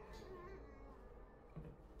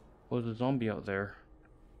 Oh, there's a zombie out there.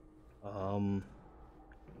 Oh,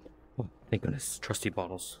 thank goodness. Trusty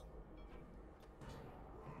bottles.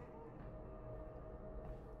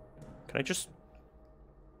 Can I just...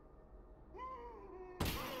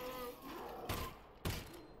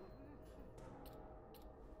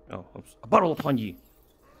 Oh, oops. A bottle upon ye.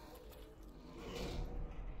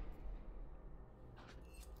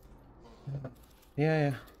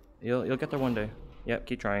 Yeah. You'll get there one day. Yep,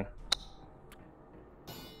 keep trying.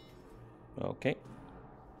 Okay.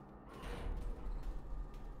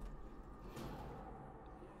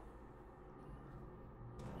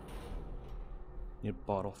 Need a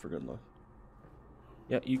bottle for good luck.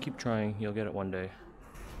 Yeah, you keep trying. You'll get it one day.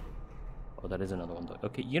 Oh, that is another one.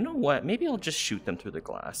 Okay, you know what? Maybe I'll just shoot them through the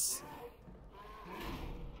glass.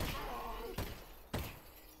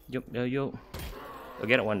 You'll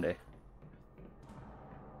get it one day.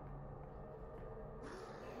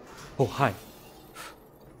 Oh, hi.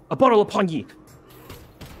 A bottle upon ye!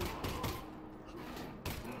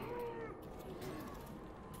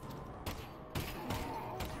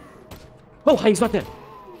 Oh, hi, he's not dead.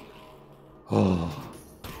 Oh.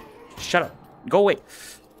 Shut up. Go away.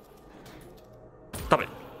 Stop it.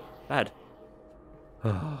 Bad.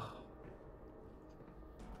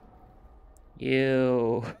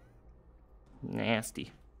 Ew.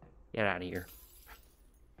 Nasty. Get out of here.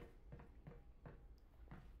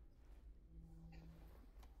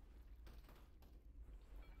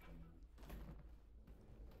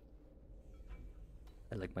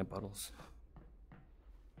 I like my bottles.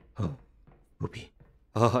 Oh, whoopee.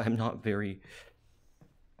 Oh, I'm not very...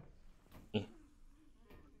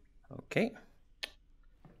 Okay.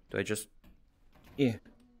 Do I just... Yeah.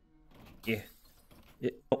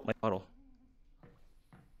 Oh, my bottle.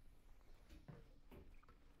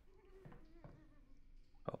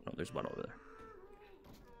 Oh, no, there's a bottle over there.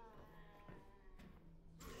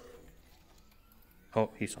 Oh,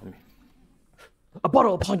 he saw me. A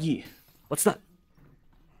bottle upon ye! What's that?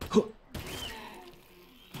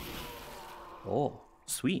 Oh,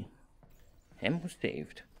 sweet. Him was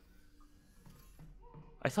saved.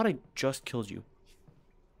 I thought I just killed you.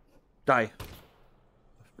 Die.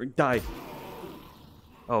 Die.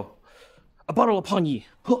 Oh. A bottle upon ye!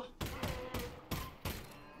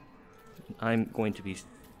 I'm going to be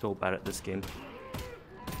so bad at this game.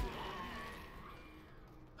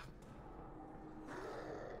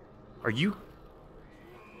 Are you?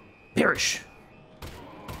 Perish!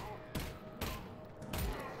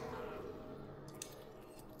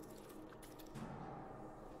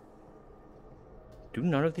 Do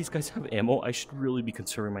none of these guys have ammo? I should really be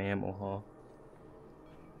conserving my ammo, huh?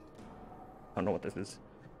 I don't know what this is.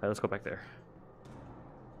 Alright, let's go back there.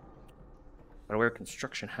 Gotta wear a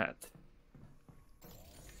construction hat.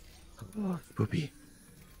 Oh, spoopy.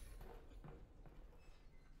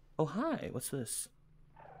 Oh, hi. What's this?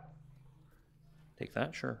 Take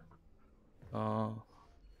that? Sure.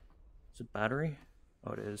 Is it battery?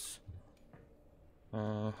 Oh, it is.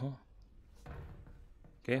 Uh-huh.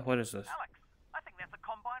 Okay, what is this? Alyx, I think that's a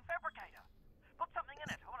combine fabricator. Put something in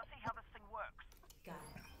it. I want to see how this thing works. Got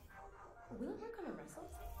it. Will it work on a Russell?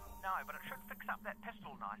 No, but it should fix up that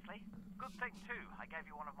pistol nicely. Good thing, too. I gave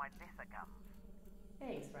you one of my lesser guns.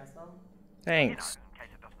 Thanks, Russell. Thanks. You know, in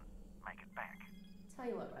case it doesn't make it back. Tell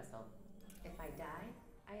you what, Russell. If I die,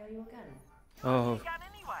 I owe you a gun. Oh. Your gun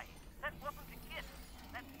anyway. That wasn't a gift.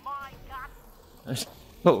 That's my gun.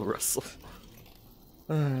 Oh, Russell.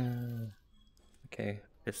 Okay,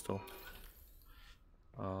 pistol.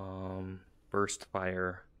 Burst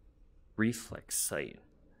fire, reflex sight,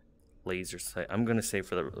 laser sight. I'm gonna say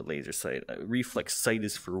for the laser sight. Reflex sight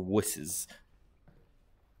is for wusses.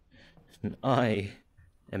 And I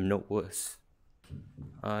am no wuss.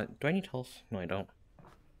 Do I need health? No, I don't.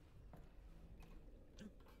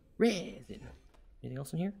 Resin. Anything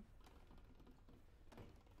else in here?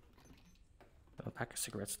 A pack of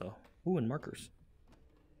cigarettes, though. Ooh, and markers.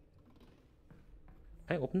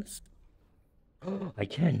 Can I open this? Oh, I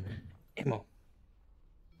can. Ammo.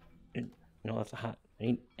 No, that's a hat. I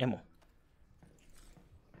need ammo.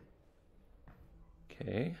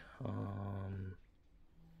 Okay.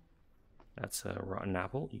 That's a rotten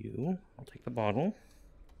apple. I'll take the bottle.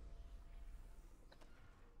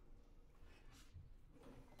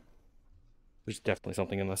 There's definitely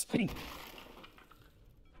something in this.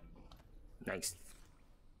 Nice.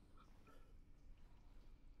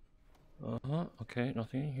 Okay,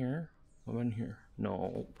 nothing in here. What in here?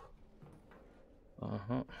 Nope.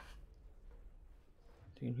 Anything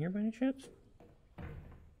in here by any chance?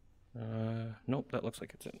 Nope, that looks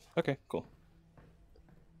like it's it. Okay, cool.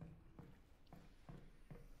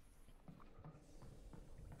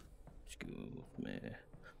 Excuse me.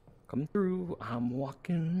 Come through. I'm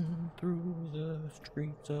walking through the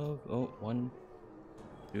streets of... Oh, 1,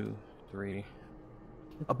 2, 3.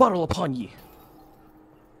 A bottle upon ye!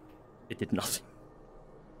 It did nothing.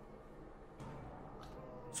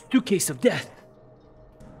 Suitcase of death!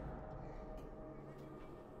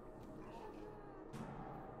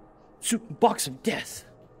 Box of death!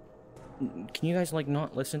 Can you guys, like,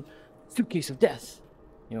 not listen? Suitcase of death!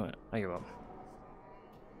 You know what? I give up.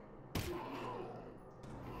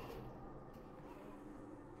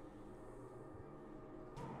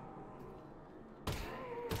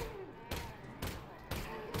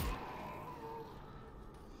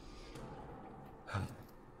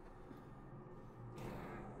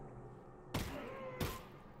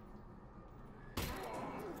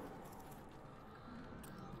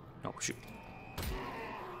 Oh, shoot.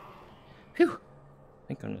 Phew.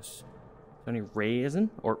 Thank goodness. Is there any resin?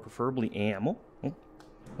 Or preferably ammo?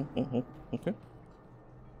 Okay.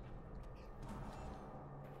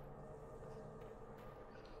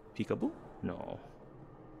 Peekaboo? No.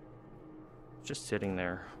 Just sitting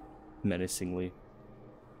there, menacingly.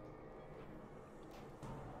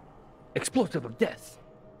 Explosive of death!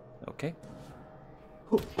 Okay.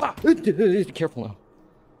 Careful now.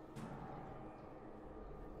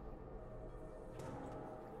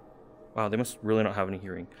 Wow, they must really not have any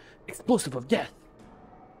hearing. Explosive of death!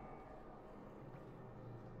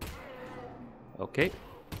 Okay.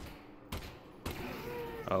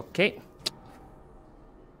 Okay.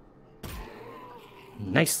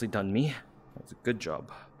 Nicely done, me. That was a good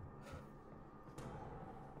job.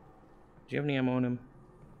 Do you have any ammo on him?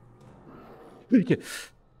 Okay.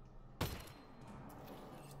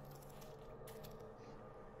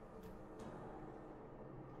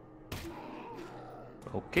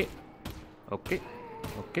 Okay.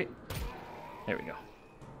 Okay. There we go.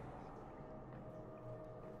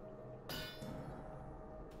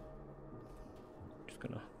 Just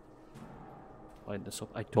gonna slide this up.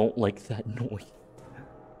 I don't like that noise.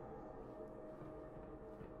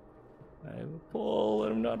 I have a pull,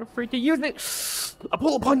 and I'm not afraid to use it. A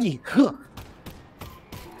pull upon ye. Huh.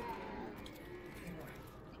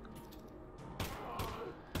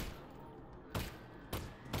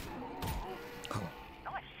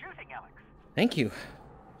 Nice shooting, Alyx. Thank you.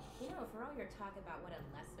 You know, for all your talk about what a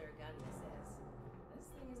lesser gun this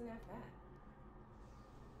thing isn't half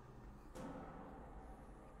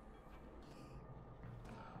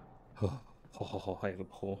bad. Oh, I have a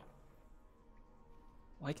pull.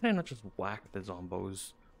 Why can I not just whack the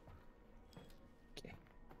zombos? Okay.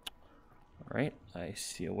 Alright, I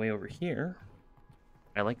see a way over here.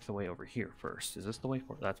 I like the way over here first. Is this the way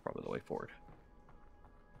forward? That's probably the way forward.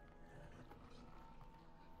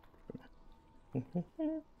 I'm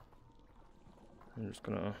just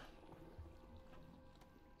gonna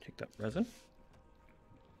take that resin.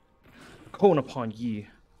 A cone upon ye.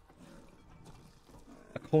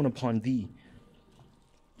 A cone upon thee.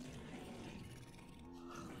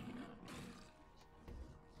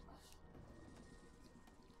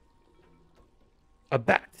 A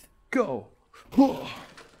bat. Go. Ammo.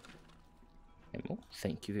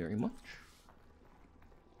 Thank you very much.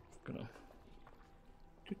 Just gonna.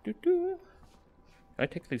 Can I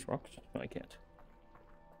take these rocks? No, I can't.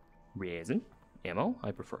 Resin. Ammo.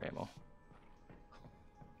 I prefer ammo.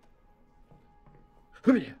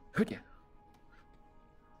 0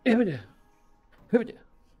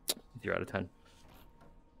 out of 10.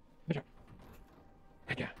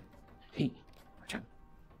 Hey.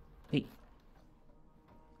 Hey.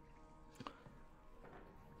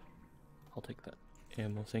 I'll take that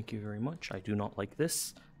ammo, thank you very much. I do not like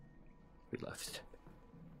this. We left.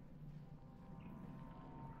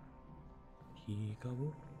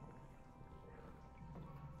 Peekaboo.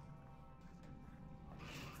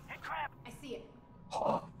 Hey, crap! I see it.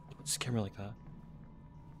 Oh, don't scare me like that.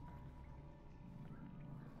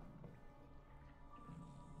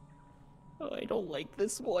 Oh, I don't like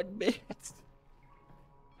this 1 bit.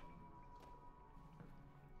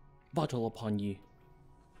 Bottle upon ye.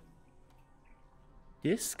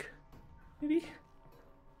 Disc? Maybe?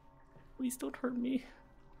 Please don't hurt me.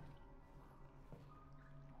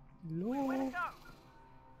 No.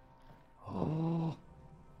 Oh.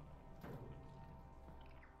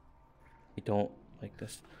 I don't like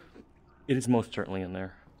this. It is most certainly in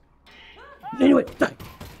there. Anyway, die!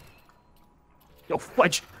 Yo,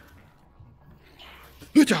 fudge!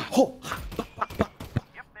 Yep, there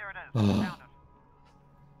it is. Found it.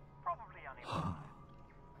 Probably only.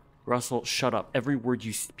 Russell, shut up. Every word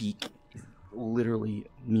you speak is literally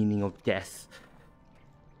meaning of death.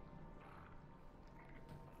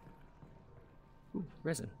 Ooh,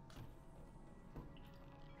 resin.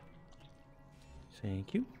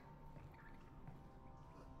 Thank you.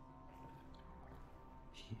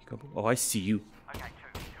 Oh, I see you. Okay,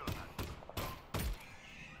 two of them.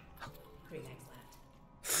 3 mags left.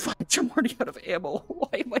 Fudge, I'm already out of ammo.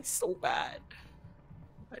 Why am I so bad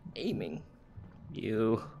at aiming?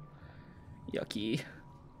 You. Yucky.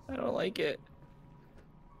 I don't like it.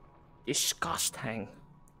 Disgusting.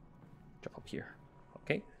 Jump up here.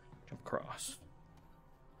 Okay. Jump across.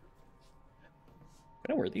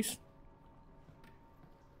 Can I wear these?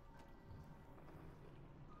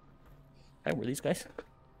 Can I wear these, guys? I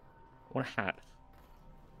want a hat.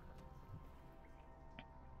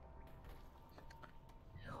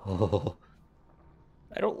 Oh.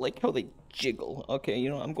 I don't like how they jiggle. Okay, you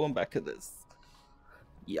know, I'm going back to this.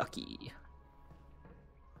 Yucky.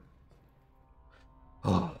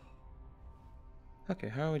 Oh. Okay,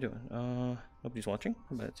 how are we doing? Nobody's watching,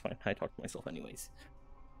 but it's fine. I talk to myself anyways.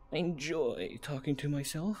 I enjoy talking to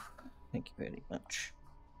myself. Thank you very much.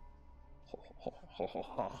 Ho, ho, ho, ho,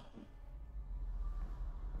 ho.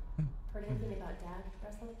 Heard anything about Dad,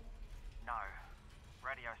 Russell? No.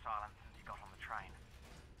 Radio silence since he got on the train.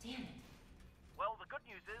 Damn it. Well, the good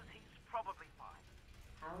news is he's probably fine.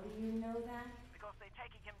 How do you know that? Because they're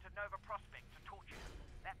taking him to Nova Prospect to torture him.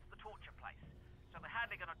 That's the torture place. So they're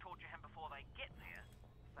hardly going to torture him before they get there.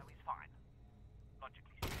 So he's fine.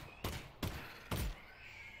 Logically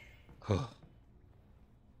speaking.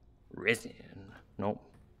 Risen. Nope.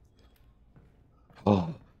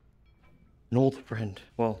 Oh. An old friend.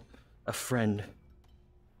 Well, a friend.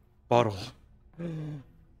 Bottle.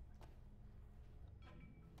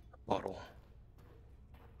 Bottle.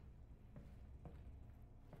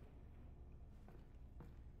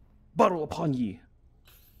 Bottle upon ye.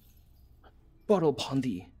 Bottle upon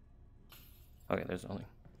thee. Okay, there's nothing.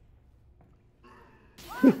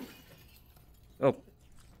 Oh.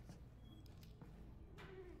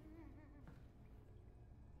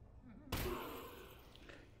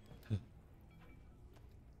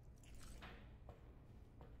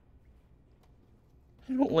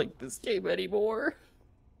 I don't like this game anymore.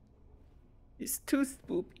 It's too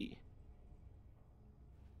spoopy.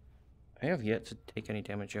 I have yet to take any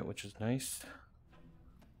damage yet, which is nice.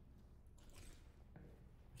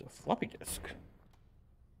 There's a floppy disk.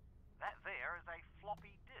 That there is a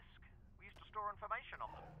floppy disk. We used to store information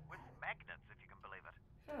on them, with magnets, if you can believe it.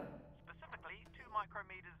 Huh. Specifically, 2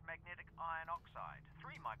 micrometers magnetic iron oxide,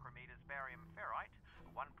 3 micrometers barium ferrite,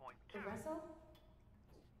 1.2... Russell?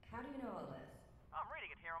 How do you know all this? I'm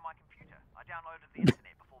reading it here on my computer. I downloaded the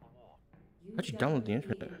internet before the war. How'd you download the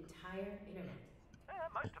internet? The entire internet.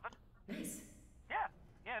 Most of it. Nice. Yeah,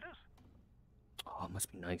 it is. Oh, it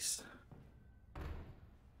must be nice.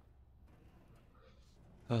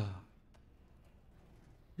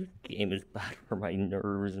 This game is bad for my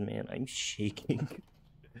nerves, man. I'm shaking.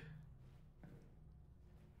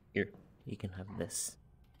 Here, you can have this.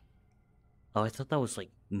 Oh, I thought that was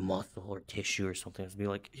like muscle or tissue or something. I'd be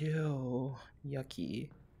like, ew, yucky.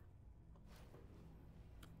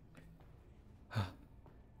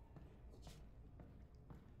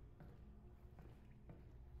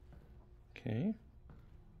 Okay.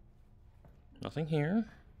 Nothing here.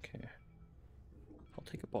 Okay. I'll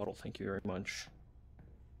take a bottle, thank you very much.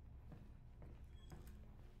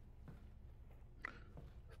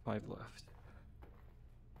 5 left.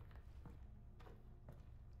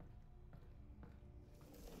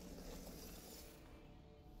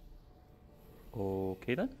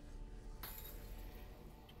 Okay then.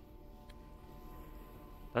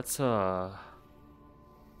 That's not.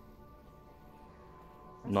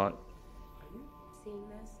 Are you seeing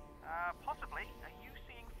this? Possibly. Are you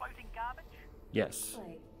seeing floating garbage? Yes.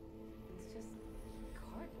 Like, it's just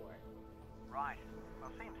cardboard. Right.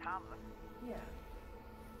 Well, seems harmless. Yeah.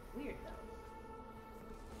 Weird,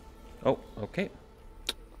 though. Oh, okay.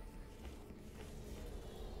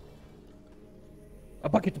 A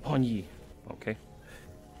bucket upon ye. Okay.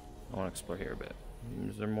 I want to explore here a bit.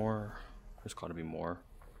 Is there more? There's got to be more.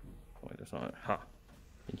 Oh, wait, there's not. Ha.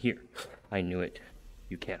 In here. I knew it.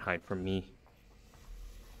 You can't hide from me.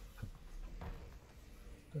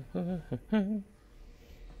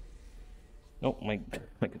 Nope, my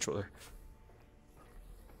controller.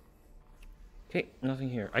 Okay, nothing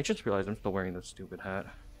here. I just realized I'm still wearing this stupid hat.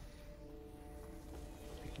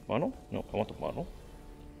 Take the bottle? No, I want the bottle.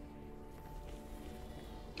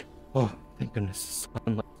 Oh, thank goodness.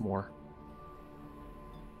 Sunlight more.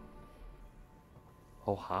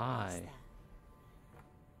 Oh, hi.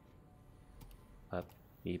 Up,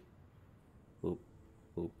 beep, boop,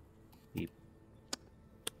 boop, beep.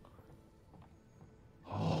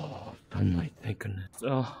 Oh, sunlight, thank goodness.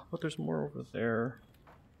 Oh, but there's more over there.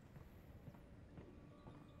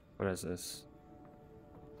 What is this?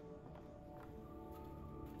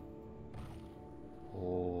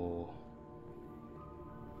 Oh.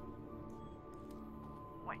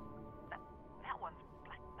 Wait, that one's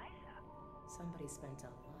Black Mesa. Somebody spent a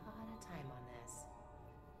lot of time on this.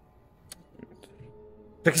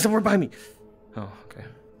 There's somewhere by me. Oh, okay.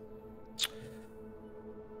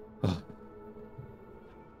 Oh.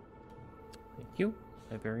 Thank you.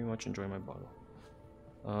 I very much enjoy my bottle.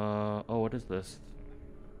 Oh, what is this?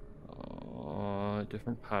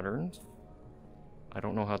 Different patterns. I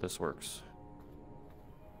don't know how this works.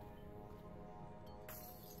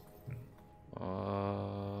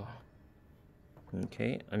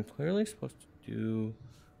 Okay, I'm clearly supposed to do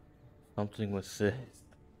something with this.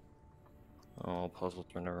 Oh, puzzles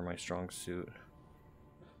are never my strong suit.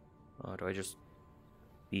 Do I just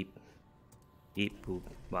beep? Beep boop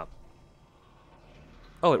bop.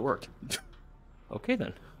 Oh, it worked. Okay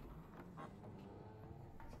then.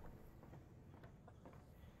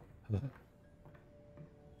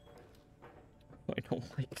 I don't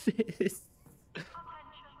like this.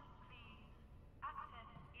 Attention, please. Access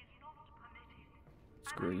is not permitted.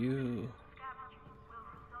 Screw you. Scavenging will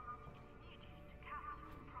result in immediate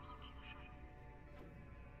capital prosecution.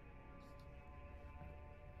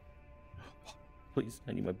 Please,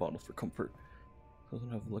 I need my bottle for comfort.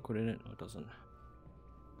 Doesn't have liquid in it? No, it doesn't.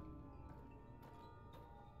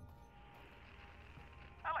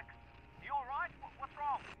 Alyx, you alright? What's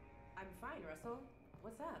wrong? I'm fine, Russell.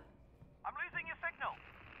 What's up? I'm losing your signal.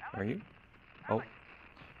 Alyx, Are you? Oh, Alyx,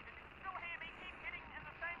 if you can still hear me, keep heading in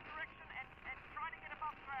the same direction and try to get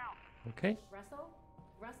above ground. okay. Russell?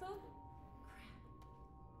 Russell?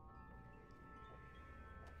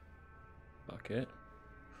 Bucket.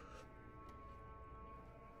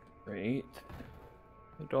 Great.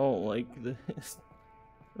 I don't like this.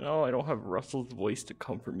 No, I don't have Russell's voice to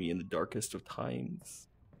comfort me in the darkest of times.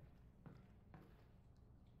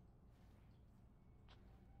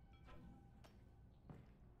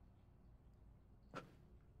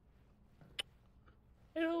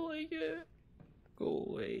 I don't like it. Go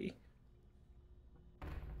away.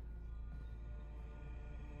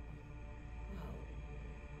 Whoa.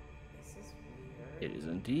 This is weird. It is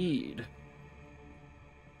indeed.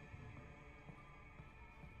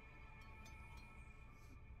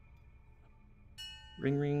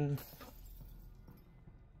 Ring ring.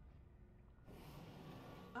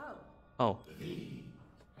 Oh. Oh. The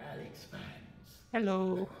Alyx fans,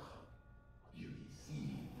 Hello. you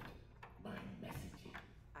received my messaging.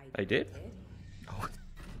 I did? Oh,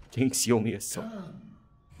 Jinx, you owe me a song. Come,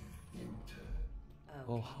 enter.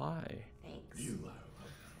 Oh, hi. Thanks. You are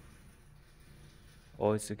welcome.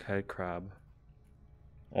 Oh, it's a cat crab.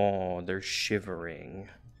 Oh, they're shivering.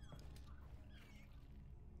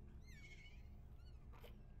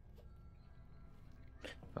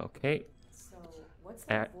 Okay. So, what's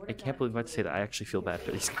I that can't believe I'm about to say that. I actually feel bad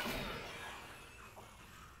for these guys.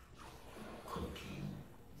 Cooking.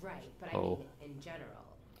 Right, but I Oh. mean in general.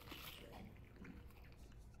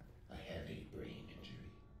 I have a brain injury.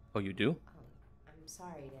 Oh, you do? Oh, I'm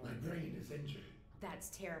sorry My to. brain is injured. That's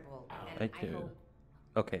terrible. Ow. And I do. hope.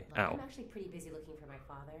 Okay, Look, ow. I'm actually pretty busy looking for my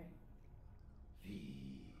father, The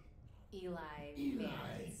Eli Eli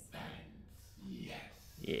Vance. fans. Yes.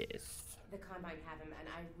 Yes. The Combine have him, and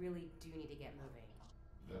I really do need to get moving.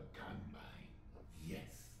 The Combine.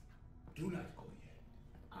 Yes. Do not go yet.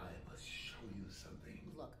 I must show you something.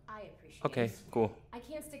 Look, I appreciate Okay, it. cool. I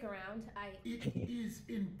can't stick around. It is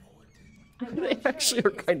important. I'm They not sure actually it are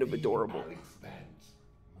is. kind of adorable. Alyx fans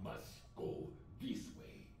must go this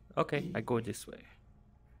way. Okay, I go this way.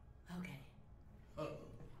 Okay. Oh.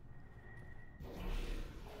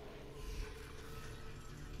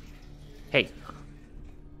 Hey.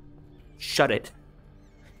 Shut it.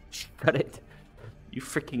 Shut it. You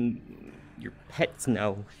freaking... You're pets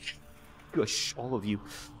now. Gosh, all of you.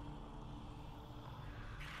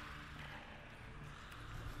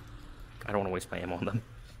 I don't want to waste my ammo on them.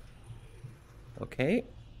 Okay.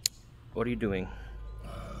 What are you doing?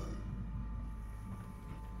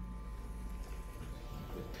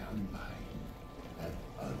 The Combine have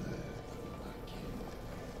other markings.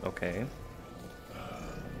 Okay.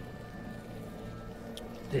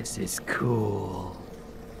 This is cool.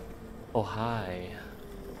 Oh, hi.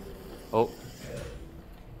 Oh,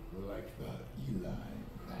 Like the Eli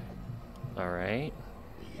fans. alright.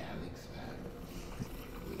 The Alyx fans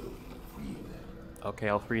will free them. Okay,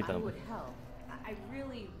 I'll free I them. would help. I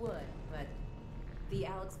really would, but the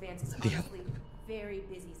Alyx Vance is Yeah. honestly very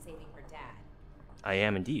busy saving her dad. I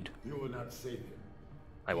am indeed. You will not save him.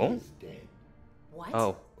 I won't? He is dead. What?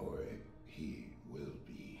 Oh, Or he will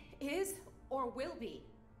be. Is or will be?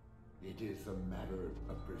 It is a matter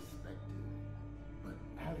of perspective. But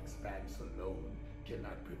Alyx Vance alone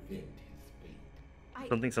cannot prevent his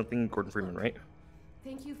fate. something, Gordon Freeman, right?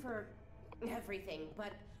 Thank you for everything,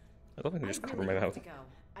 but I don't think I I just cover really my have mouth. to go.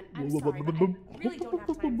 And I'm sorry, but I really don't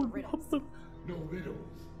have time for riddles. No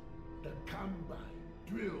riddles. The Combine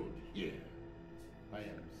drilled here. I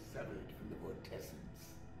am severed from the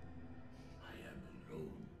vortessence. I am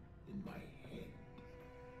alone in my head.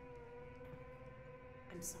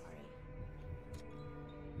 I'm sorry.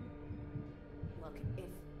 Look,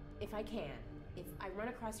 if I can, if I run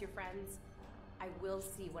across your friends, I will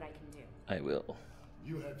see what I can do. I will.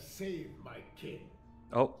 You have saved my kin.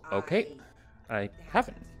 Oh, okay. I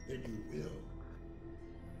haven't. Then you will.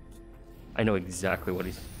 I know exactly what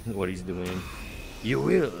he's doing. You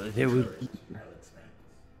will. There will be. Alyx Vance.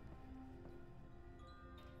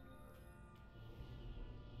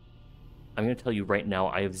 I'm gonna tell you right now,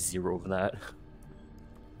 I have 0 of that.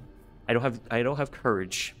 I don't have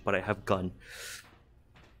courage, but I have gun.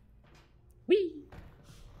 Whee!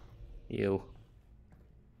 Ew.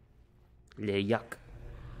 Le yuck.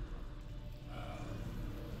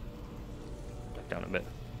 Back down a bit.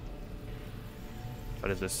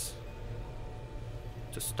 What is this?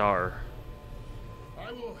 It's a star.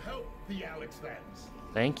 I will help the Alyx lands.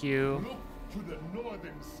 Thank you. Look to the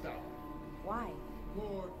northern star Why?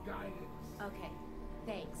 for guidance. Okay,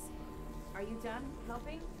 thanks. Are you done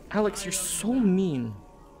helping? Alyx, you're so mean.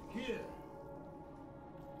 Here,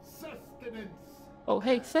 sustenance. Oh,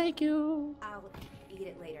 hey, thank you. I'll eat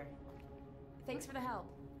it later. Thanks for the help.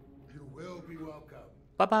 You will be welcome.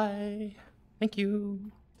 Bye-bye. Thank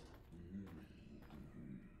you.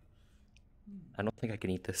 I don't think I can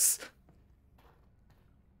eat this.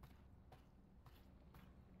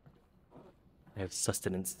 I have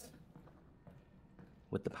sustenance.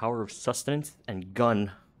 With the power of sustenance and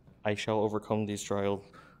gun, I shall overcome these trials.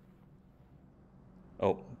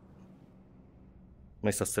 Oh.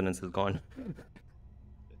 My sustenance is gone.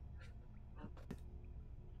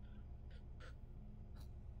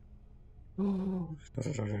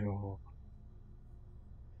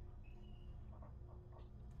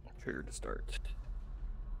 Trigger to start.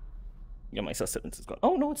 Yeah, my sustenance is gone.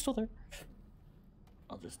 Oh, no, it's still there.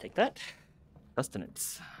 I'll just take that.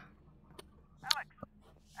 Sustenance. Alex,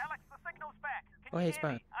 the signal's back. Can Oh, you hey, it's hear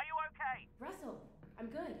me? back. Are you okay? Russell, I'm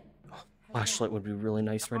good. Flashlight would be really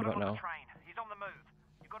nice I've right got him about on now. the train. He's on the move.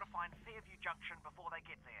 You've got to find Fairview Junction before they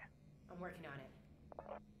get there. I'm working on it.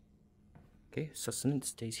 Okay, sustenance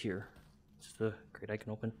stays here. This is the crate I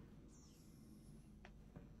can open.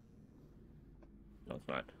 No, it's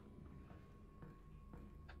not.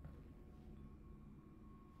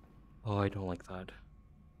 Oh, I don't like that.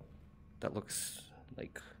 That looks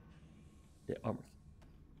like the armor.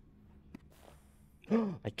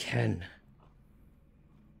 I can.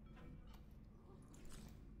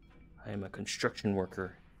 I am a construction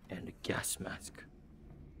worker and a gas mask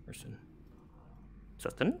person.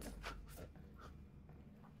 Sustenance?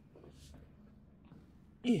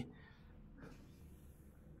 Eh.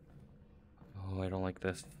 Oh, I don't like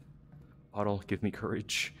this. Bottle, give me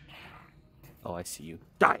courage. Oh, I see you.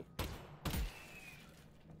 Die!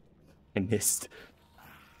 I missed.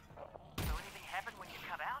 So anything happened when you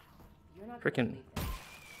cut out? You're not Frickin'. gonna believe this,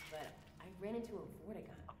 but I ran into a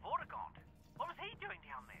Vortigaunt. A Vortigaunt? What was he doing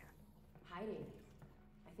down there? Hiding.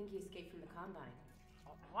 I think he escaped from the Combine.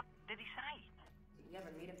 What did he say? Did you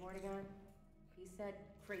ever meet a Vortigaunt? He said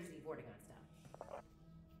crazy Vortigaunt stuff.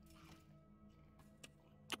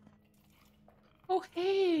 Oh,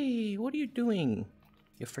 hey! What are you doing?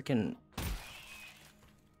 You frickin'...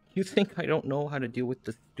 You think I don't know how to deal with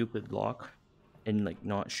the stupid lock and, like,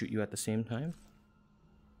 not shoot you at the same time?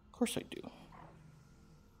 Of course I do.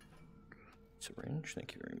 Syringe,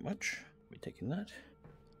 thank you very much. We're taking that.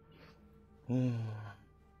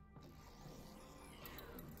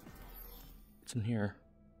 What's in here?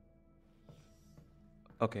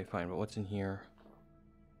 Okay, fine, but what's in here?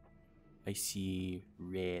 I see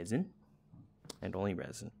resin. And only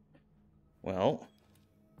resin. Well,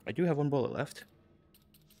 I do have 1 bullet left.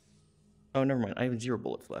 Oh, never mind. I have 0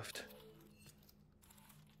 bullets left.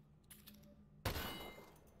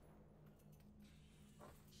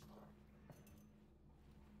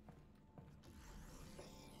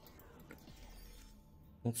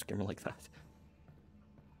 Don't scare me like that.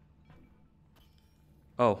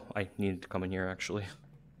 Oh, I needed to come in here, actually.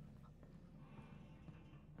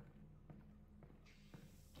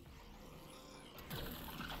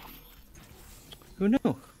 Who knew?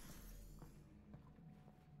 I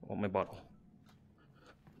want my bottle.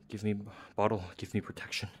 Give me bottle, give me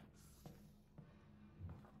protection.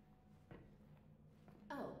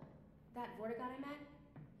 Oh, that Vortigaunt I met?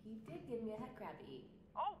 He did give me a head crab to eat.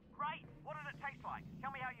 Oh, great. What did it taste like?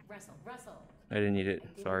 Tell me how you... Russell. I didn't eat it, I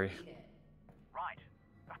didn't sorry. eat it. Right.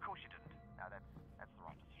 Of course you didn't. No, that's the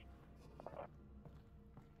right decision.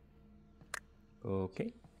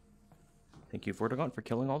 Okay. Thank you, Vortigaunt, for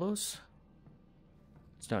killing all those.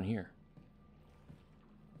 It's down here.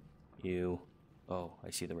 Ew. Oh,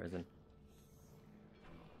 I see the resin.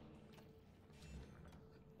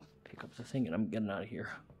 Pick up the thing and I'm getting out of here.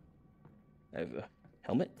 I have a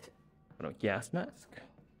helmet, and a gas mask. I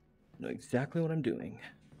know exactly what I'm doing.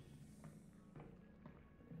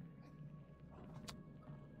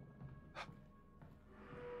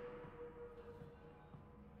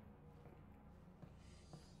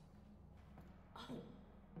 Oh,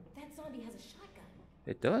 that zombie has a shotgun.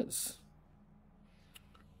 It does.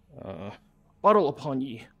 Bottle upon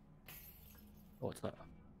ye. Oh, what's that?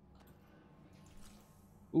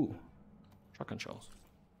 Ooh. Shotgun shells.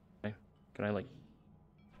 Okay. Can I like?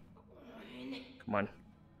 Come on.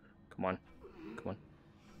 Come on. Come on.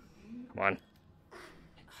 Come on.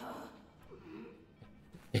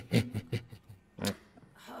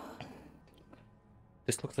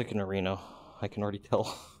 This looks like an arena. I can already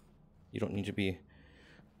tell. You don't need to be...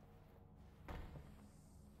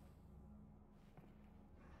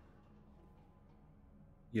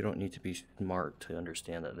 You don't need to be smart to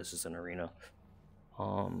understand that this is an arena.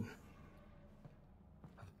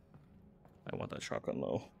 I want that shotgun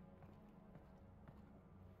though.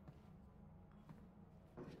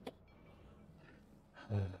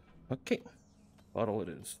 Okay. Bottle it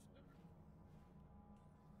is.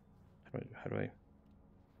 How do I...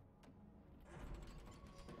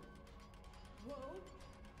 Whoa.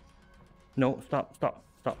 No, stop. Do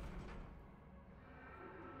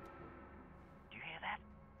you hear that?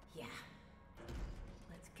 Yeah.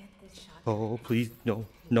 Let's get this shot. Oh, please, no.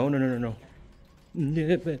 No.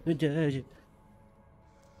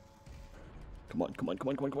 Come on, quick. Come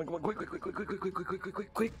on,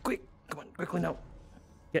 quickly now.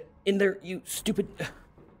 Get in there, you stupid.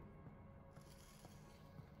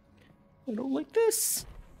 I don't like this.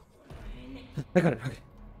 I got it, okay.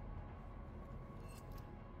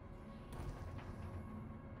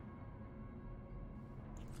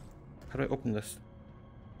 How do I open this?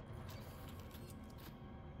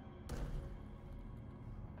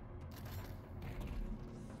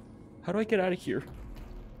 How do I get out of here?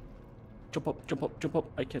 Jump up.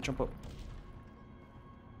 I can't jump up.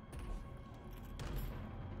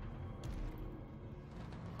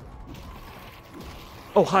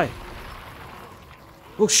 Oh, hi.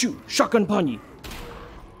 Oh, shoot. Shotgun upon ye.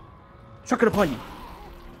 Shotgun upon ye.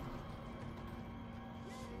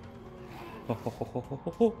 Last four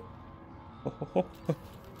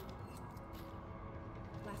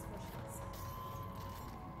shots.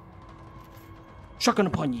 Shotgun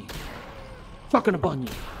upon ye. Shotgun upon ye.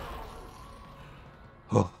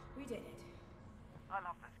 Oh. We did it. I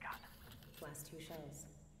love this gun. Last 2 shells.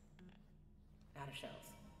 Out of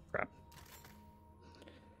shells. Crap.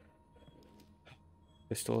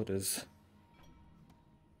 Pistol it is.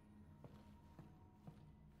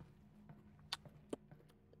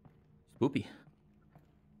 Spoopy.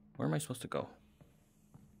 Where am I supposed to go?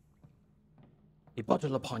 A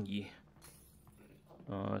bottle upon ye.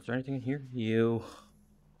 Is there anything in here? You.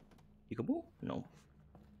 Peekaboo? No.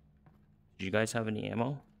 Did you guys have any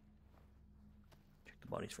ammo? Check the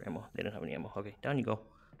bodies for ammo. They didn't have any ammo. Okay, down you go.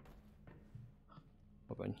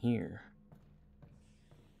 What about in here?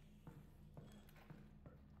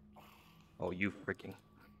 Oh, you freaking.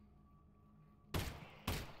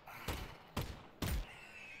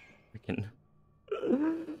 Freaking.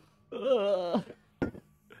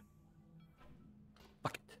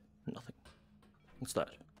 Bucket. Nothing. What's that?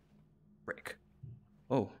 Brick.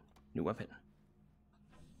 Oh, new weapon.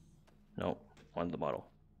 No, on the bottle.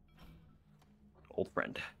 Old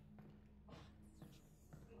friend.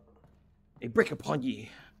 A brick upon ye.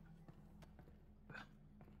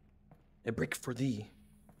 A brick for thee.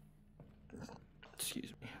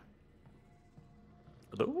 Excuse me.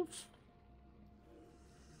 Are those?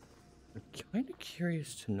 I'm kind of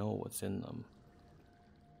curious to know what's in them.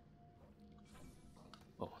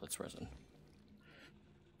 Oh, that's resin.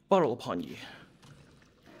 Bottle upon ye.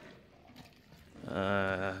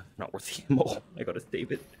 Not worth the ammo. I gotta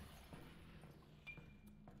save it.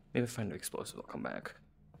 Maybe if I find an explosive, I'll come back.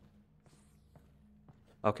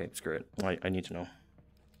 Okay, screw it. I need to know.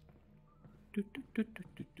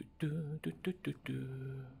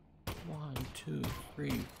 1, 2,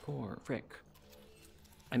 3, 4. Frick.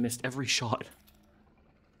 I missed every shot.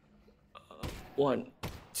 1,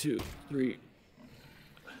 2, 3.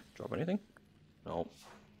 Drop anything? No.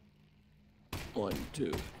 1,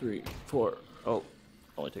 2, 3, 4. Oh,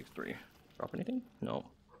 only takes 3. Drop anything? No.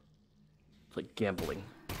 It's like gambling.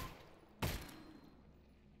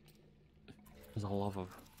 There's a lot of.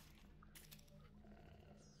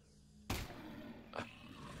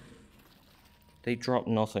 They drop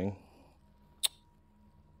nothing.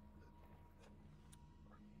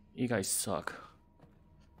 You guys suck.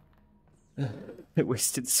 I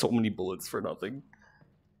wasted so many bullets for nothing.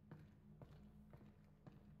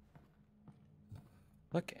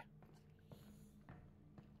 Okay.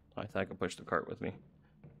 I think I can push the cart with me.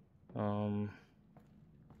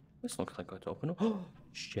 This looks like it's open. Oh,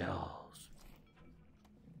 shells.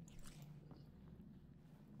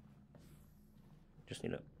 Just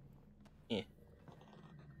need a.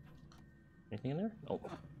 Anything in there? Nope.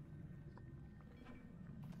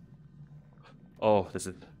 Oh, this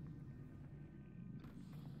is.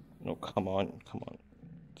 No, come on.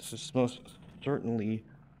 This is most certainly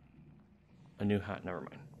a new hat. Never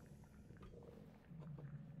mind.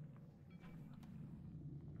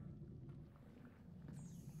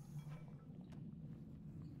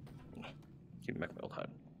 Give me back my old hat.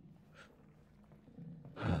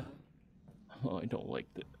 Oh, I don't like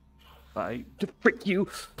that. Frick you.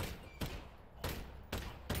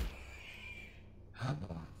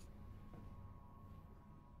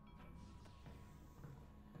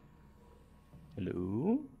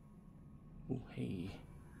 Hello? Oh, hey.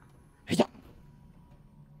 Hey-ya!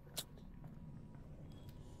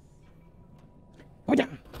 Oh, yeah!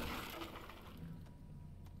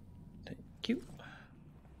 Thank you.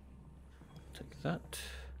 Take that.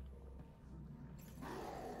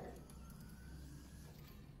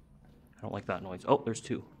 I don't like that noise. Oh, there's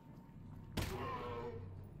two.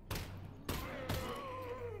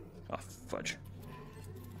 Oh, fudge.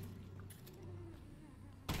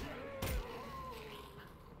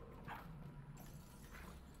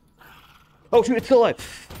 Oh shoot, it's still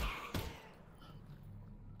alive!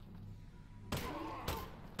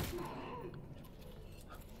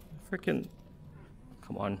 Freaking...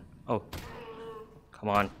 Come on. Oh. Come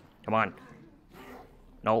on. Come on.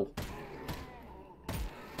 No.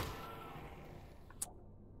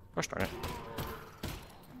 Gosh darn it.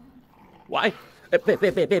 Why?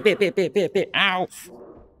 Ow!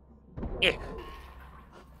 Eh.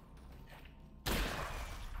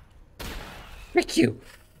 Frick you!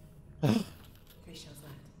 3 shells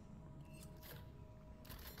left.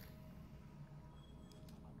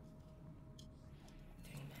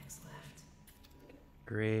 Three max left.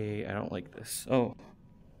 Great, I don't like this. Oh,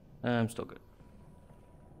 I'm still good.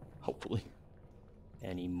 Hopefully.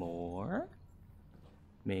 Any more?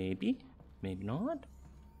 Maybe. Maybe not.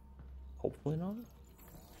 Hopefully not.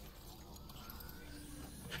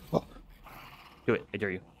 Oh. Do it, I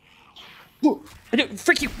dare you. Whoa. I do,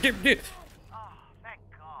 frick you! Oh, thank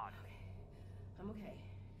God. I'm okay.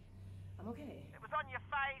 I'm okay. It was on your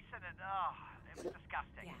face and it was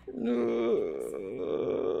disgusting. Yeah.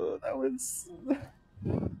 No, that was...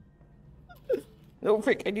 No,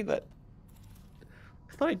 frick, I need that.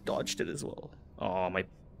 I thought I dodged it as well. Oh, my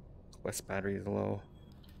Quest battery is low.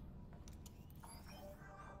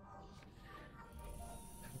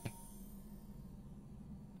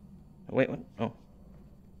 Oh, wait, what? Oh.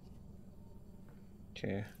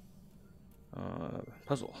 Okay.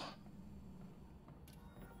 Puzzle.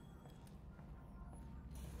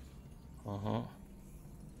 Uh-huh.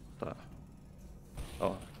 That.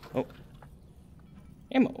 Oh. Oh.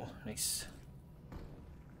 Ammo. Nice.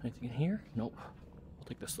 Anything in here? Nope. I'll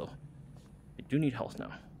take this, though. I do need health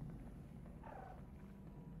now.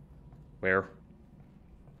 Where?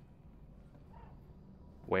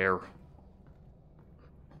 Where?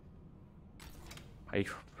 I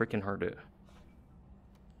freaking heard it.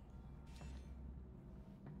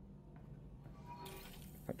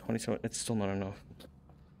 At 27, it's still not enough.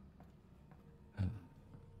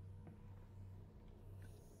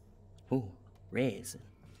 Oh, raisin.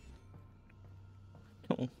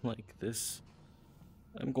 Don't like this.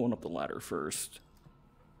 I'm going up the ladder first.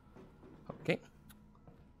 Okay.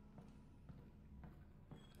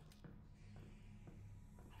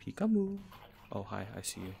 Peekaboo. Oh, hi, I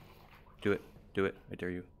see you. Do it. Do it. I dare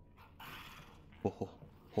you. Oh, oh,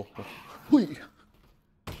 oh, oh. Whee!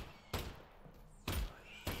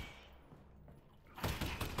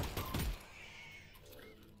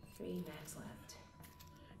 Three max left.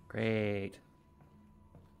 Great.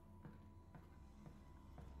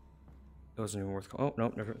 It wasn't even worth. Oh,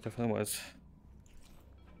 no, never, definitely was.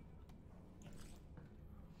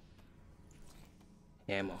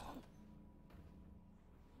 Ammo.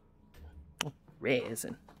 Oh,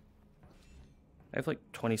 resin. I have like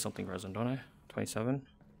 20 something resin, don't I? 27?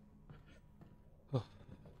 Oh.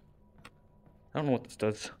 I don't know what this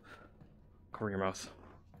does. Cover your mouth.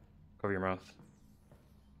 Cover your mouth.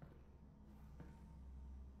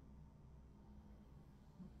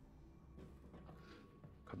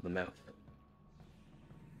 Cover the mouth.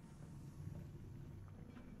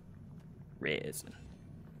 Resin.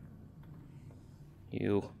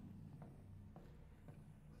 You.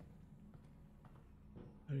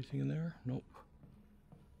 Anything in there? Nope.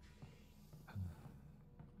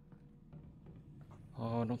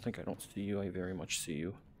 Oh, I don't think I don't see you. I very much see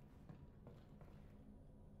you.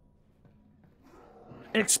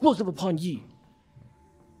 An explosive upon ye!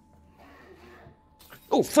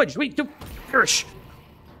 Oh, fudge! Wait, don't perish!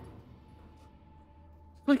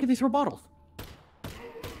 Why can they throw bottles?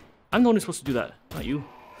 I'm the one who's supposed to do that, not you.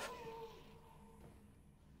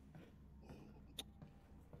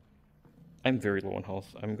 I'm very low on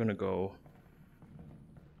health. I'm gonna go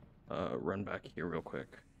run back here real quick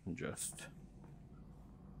and just...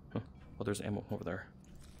 Huh, Oh, there's ammo over there.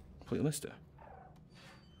 Completely missed it.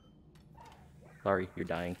 Sorry, you're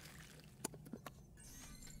dying.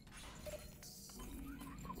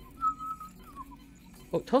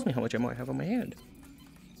 Oh, it tells me how much ammo I have on my hand.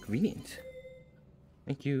 Convenient.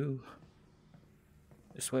 Thank you.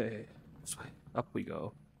 This way. This way. Up we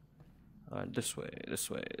go. This way.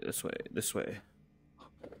 This way. This way. This way.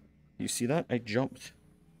 You see that? I jumped.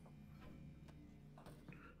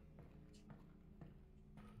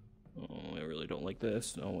 Oh, I really don't like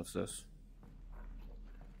this. No, what's this?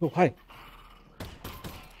 Oh, hi.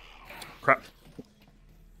 Crap.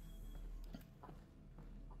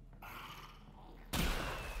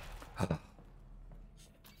 They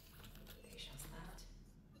just left.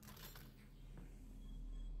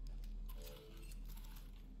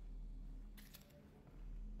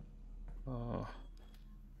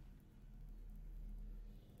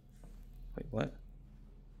 Wait, what?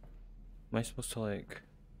 Am I supposed to, like,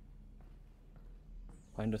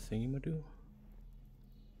 find a thingy-ma-do?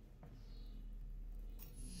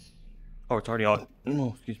 Oh, it's already on.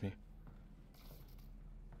 Oh, excuse me.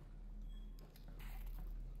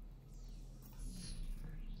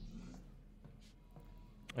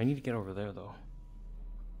 I need to get over there, though.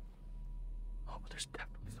 Oh, but there's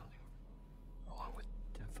definitely something. Along with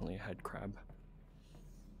definitely a head crab.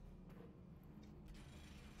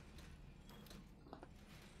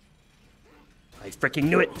 I freaking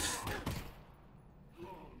knew it!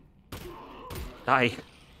 Die.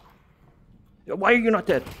 Why are you not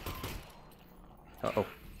dead? Uh-oh.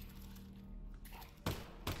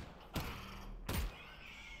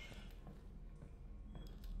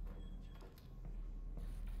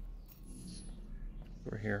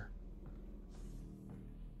 We're here.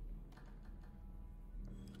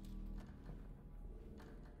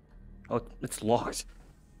 Oh, it's locked.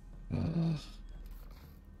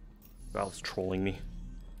 Val's trolling me.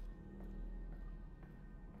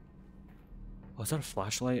 Oh, is that a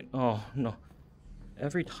flashlight? Oh, no.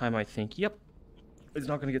 Every time I think, yep, it's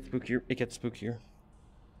not gonna get spookier, it gets spookier.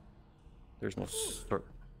 There's no start.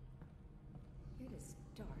 It is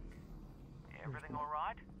dark. Everything all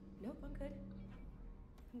right? Nope, I'm good.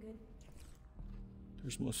 I'm good.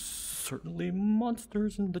 There's most certainly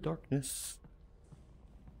monsters in the darkness.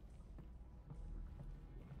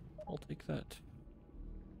 I'll take that.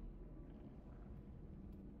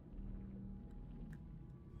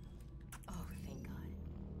 Oh, thank God.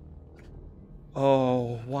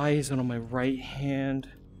 Oh, why is it on my right hand?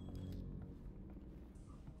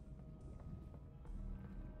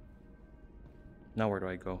 Now where do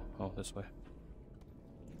I go? Oh, this way.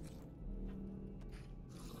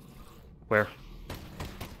 Where?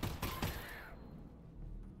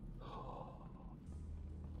 Oh,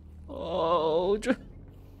 oh.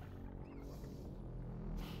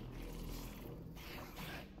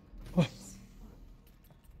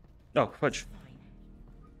 No, fudge.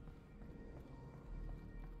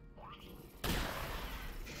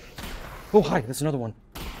 Oh, hi, there's another one.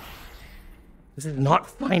 This is not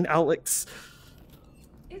fine, Alyx.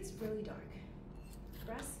 It's really dark.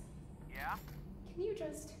 Russ, Yeah? can you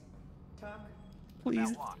just talk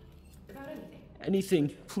Please. About what? about anything? Anything,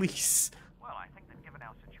 please. Well, I think that given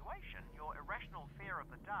our situation, your irrational fear of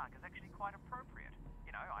the dark is actually quite appropriate.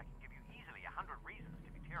 You know, I can give you easily 100 reasons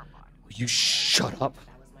to be terrified. Will you shut up?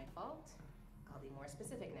 That was my fault. I'll be more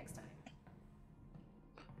specific next time.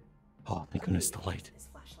 Oh, thank goodness, the light. This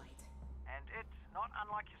flashlight. And it, not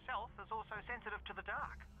unlike yourself, is also sensitive to the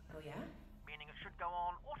dark. Oh yeah? Meaning it should go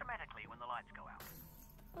on automatically when the lights go out.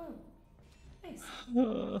 Oh, nice.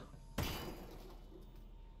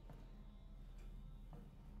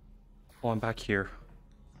 Oh, I'm back here.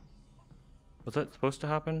 Was that supposed to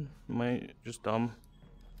happen? Am I just dumb?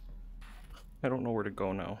 I don't know where to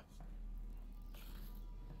go now.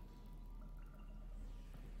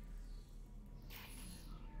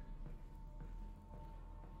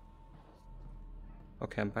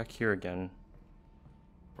 Okay, I'm back here again.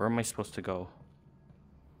 Where am I supposed to go?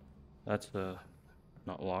 That's a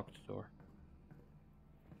not locked door.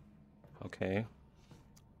 Okay.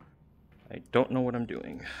 I don't know what I'm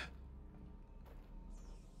doing.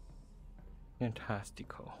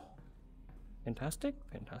 Fantastico. Fantastic?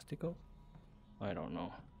 Fantastico? I don't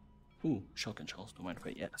know. Ooh, shotgun shells. Don't mind if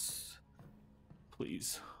I yes.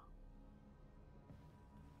 Please.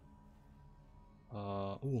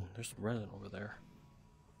 Ooh, there's resin over there.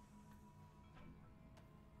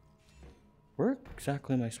 Where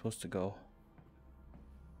exactly am I supposed to go?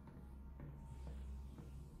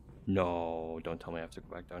 No, don't tell me I have to go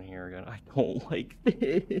back down here again. I don't like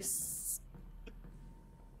this.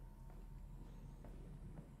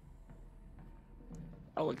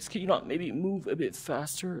 Alyx, can you not maybe move a bit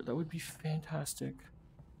faster? That would be fantastic.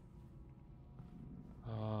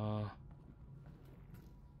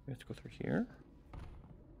 We have to go through here.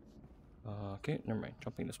 Okay, never mind.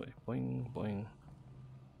 Jumping this way. Boing, boing,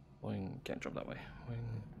 boing. Can't jump that way. Boing,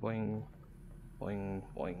 boing, boing,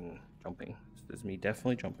 boing. Jumping. This is me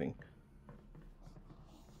definitely jumping.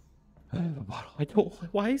 I have a bottle. I don't.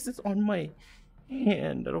 Why is this on my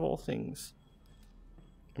hand out of all things?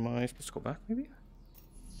 Am I supposed to go back maybe?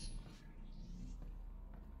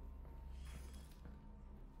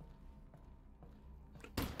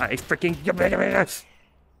 I freaking.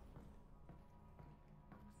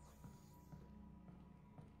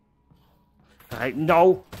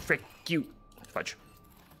 No! Frick you! Fudge.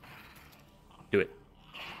 Do it.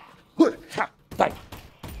 Bye!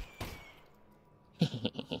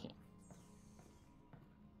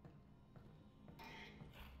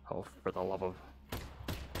 Oh, for the love of...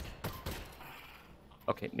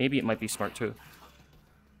 Okay, maybe it might be smart too.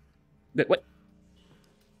 But what?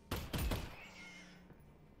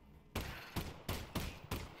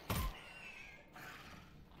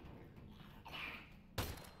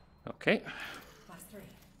 Okay. Last three.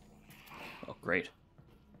 Oh, great.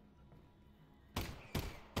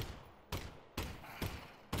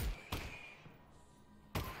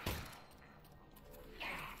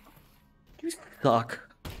 You suck.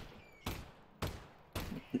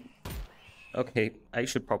 Okay, I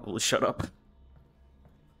should probably shut up.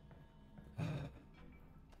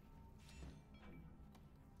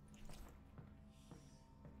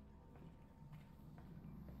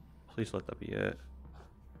 Please let that be it.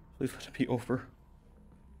 Please let it be over.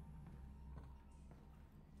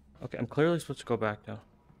 Okay, I'm clearly supposed to go back down.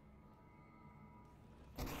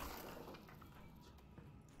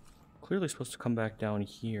 Clearly supposed to come back down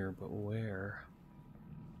here, but where?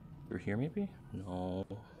 Through here, maybe? No.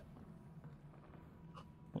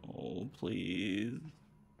 Oh, please.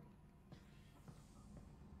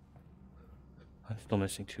 I'm still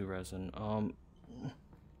missing 2 resin.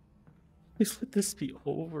 Please let this be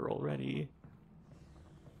over already.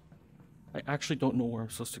 I actually don't know where I'm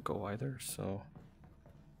supposed to go either, so...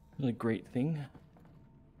 Really great thing.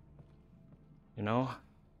 You know?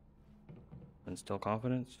 And still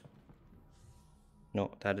confidence?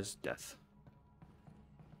 No, that is death.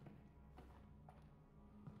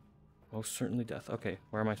 Most certainly death. Okay,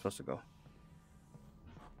 where am I supposed to go?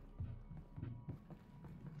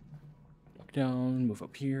 Look down, move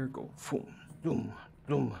up here, go boom, zoom,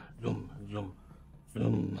 zoom, zoom, zoom,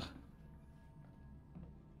 zoom.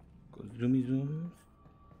 Go zoomy zoom.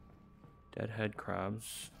 Deadhead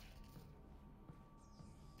crabs.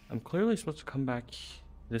 I'm clearly supposed to come back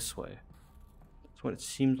this way. That's what it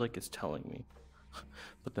seems like it's telling me.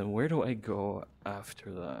 But then where do I go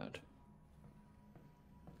after that?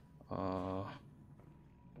 Oh.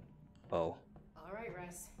 All right,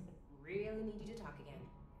 Russ. Really need you to talk again.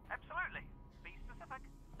 Absolutely. Be specific.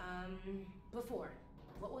 Before.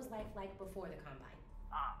 What was life like before the Combine?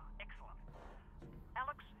 Ah, excellent.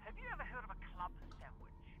 Alyx, have you ever heard of a club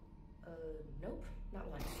sandwich? Nope. Not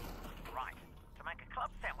once. Right. To make a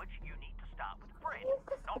club sandwich, you need to start with bread.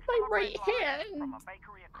 Not my from a right bread line, hand. From a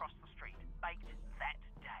bakery across the street. Baked that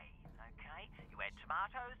day. Okay? You add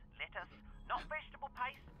tomatoes, lettuce, not vegetable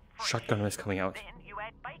paste. Fresh. Shotgun is coming out. Then you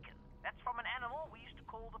add bacon. That's from an animal we used to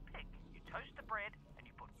call the pig. You toast the bread and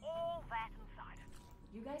you put all that inside it.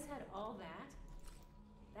 You guys had all that?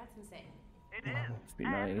 That's insane. It Oh, is. must be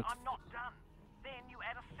And nice. I'm not done. Then you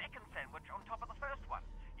add a second sandwich on top of the first one.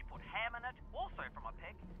 You put ham in it, also from a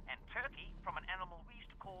pig, and turkey from an animal we used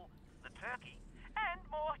to call the turkey. And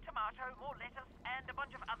more tomato, more lettuce, and a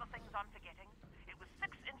bunch of other things I'm forgetting. It was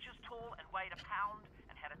 6 inches tall and weighed a pound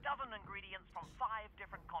and had a dozen ingredients from 5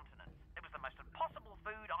 different continents. It was the most impossible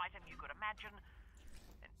food item you could imagine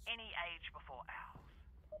in any age before ours.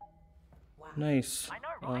 Wow. Nice. I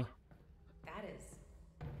know, right? That is...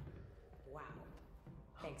 Wow.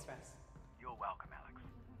 Thanks, Russ. You're welcome, Alyx.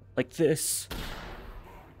 Like this.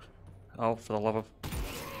 Oh, for the love of... There's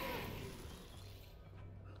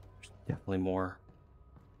definitely more.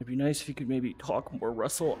 It'd be nice if you could maybe talk more,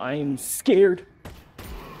 Russell. I'm scared.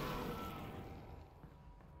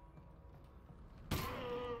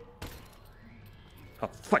 Oh,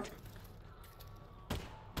 fuck.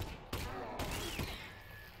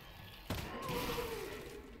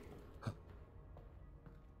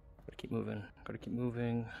 Gotta keep moving. Gotta keep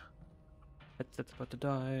moving. That's about to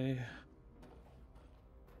die.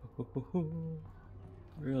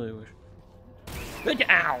 Really wish.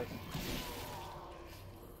 Ow!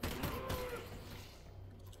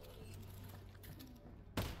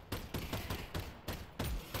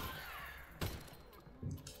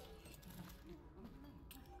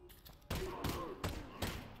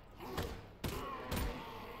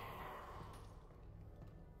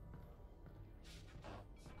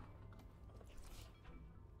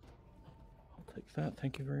 that.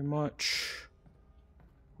 Thank you very much.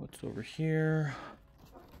 What's over here?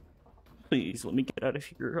 Please let me get out of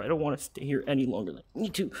here. I don't want to stay here any longer than I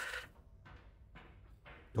need to.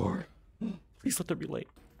 Door. Please let there be light.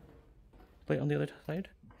 Light on the other side?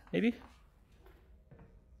 Maybe?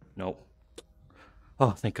 Nope.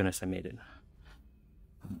 Oh, thank goodness I made it.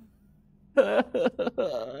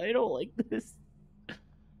 I don't like this.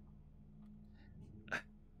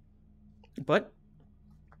 But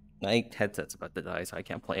my headset's about to die, so I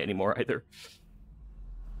can't play anymore either.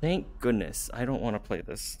 Thank goodness. I don't want to play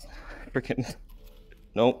this. Freaking.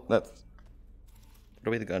 Nope, that's. Put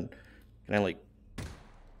away the gun. Can I, like.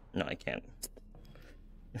 No, I can't.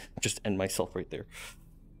 Just end myself right there.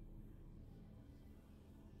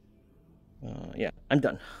 Yeah, I'm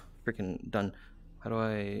done. Freaking done. How do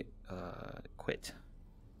I quit?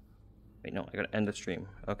 Wait, no, I gotta end the stream.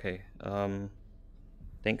 Okay.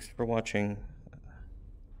 Thanks for watching.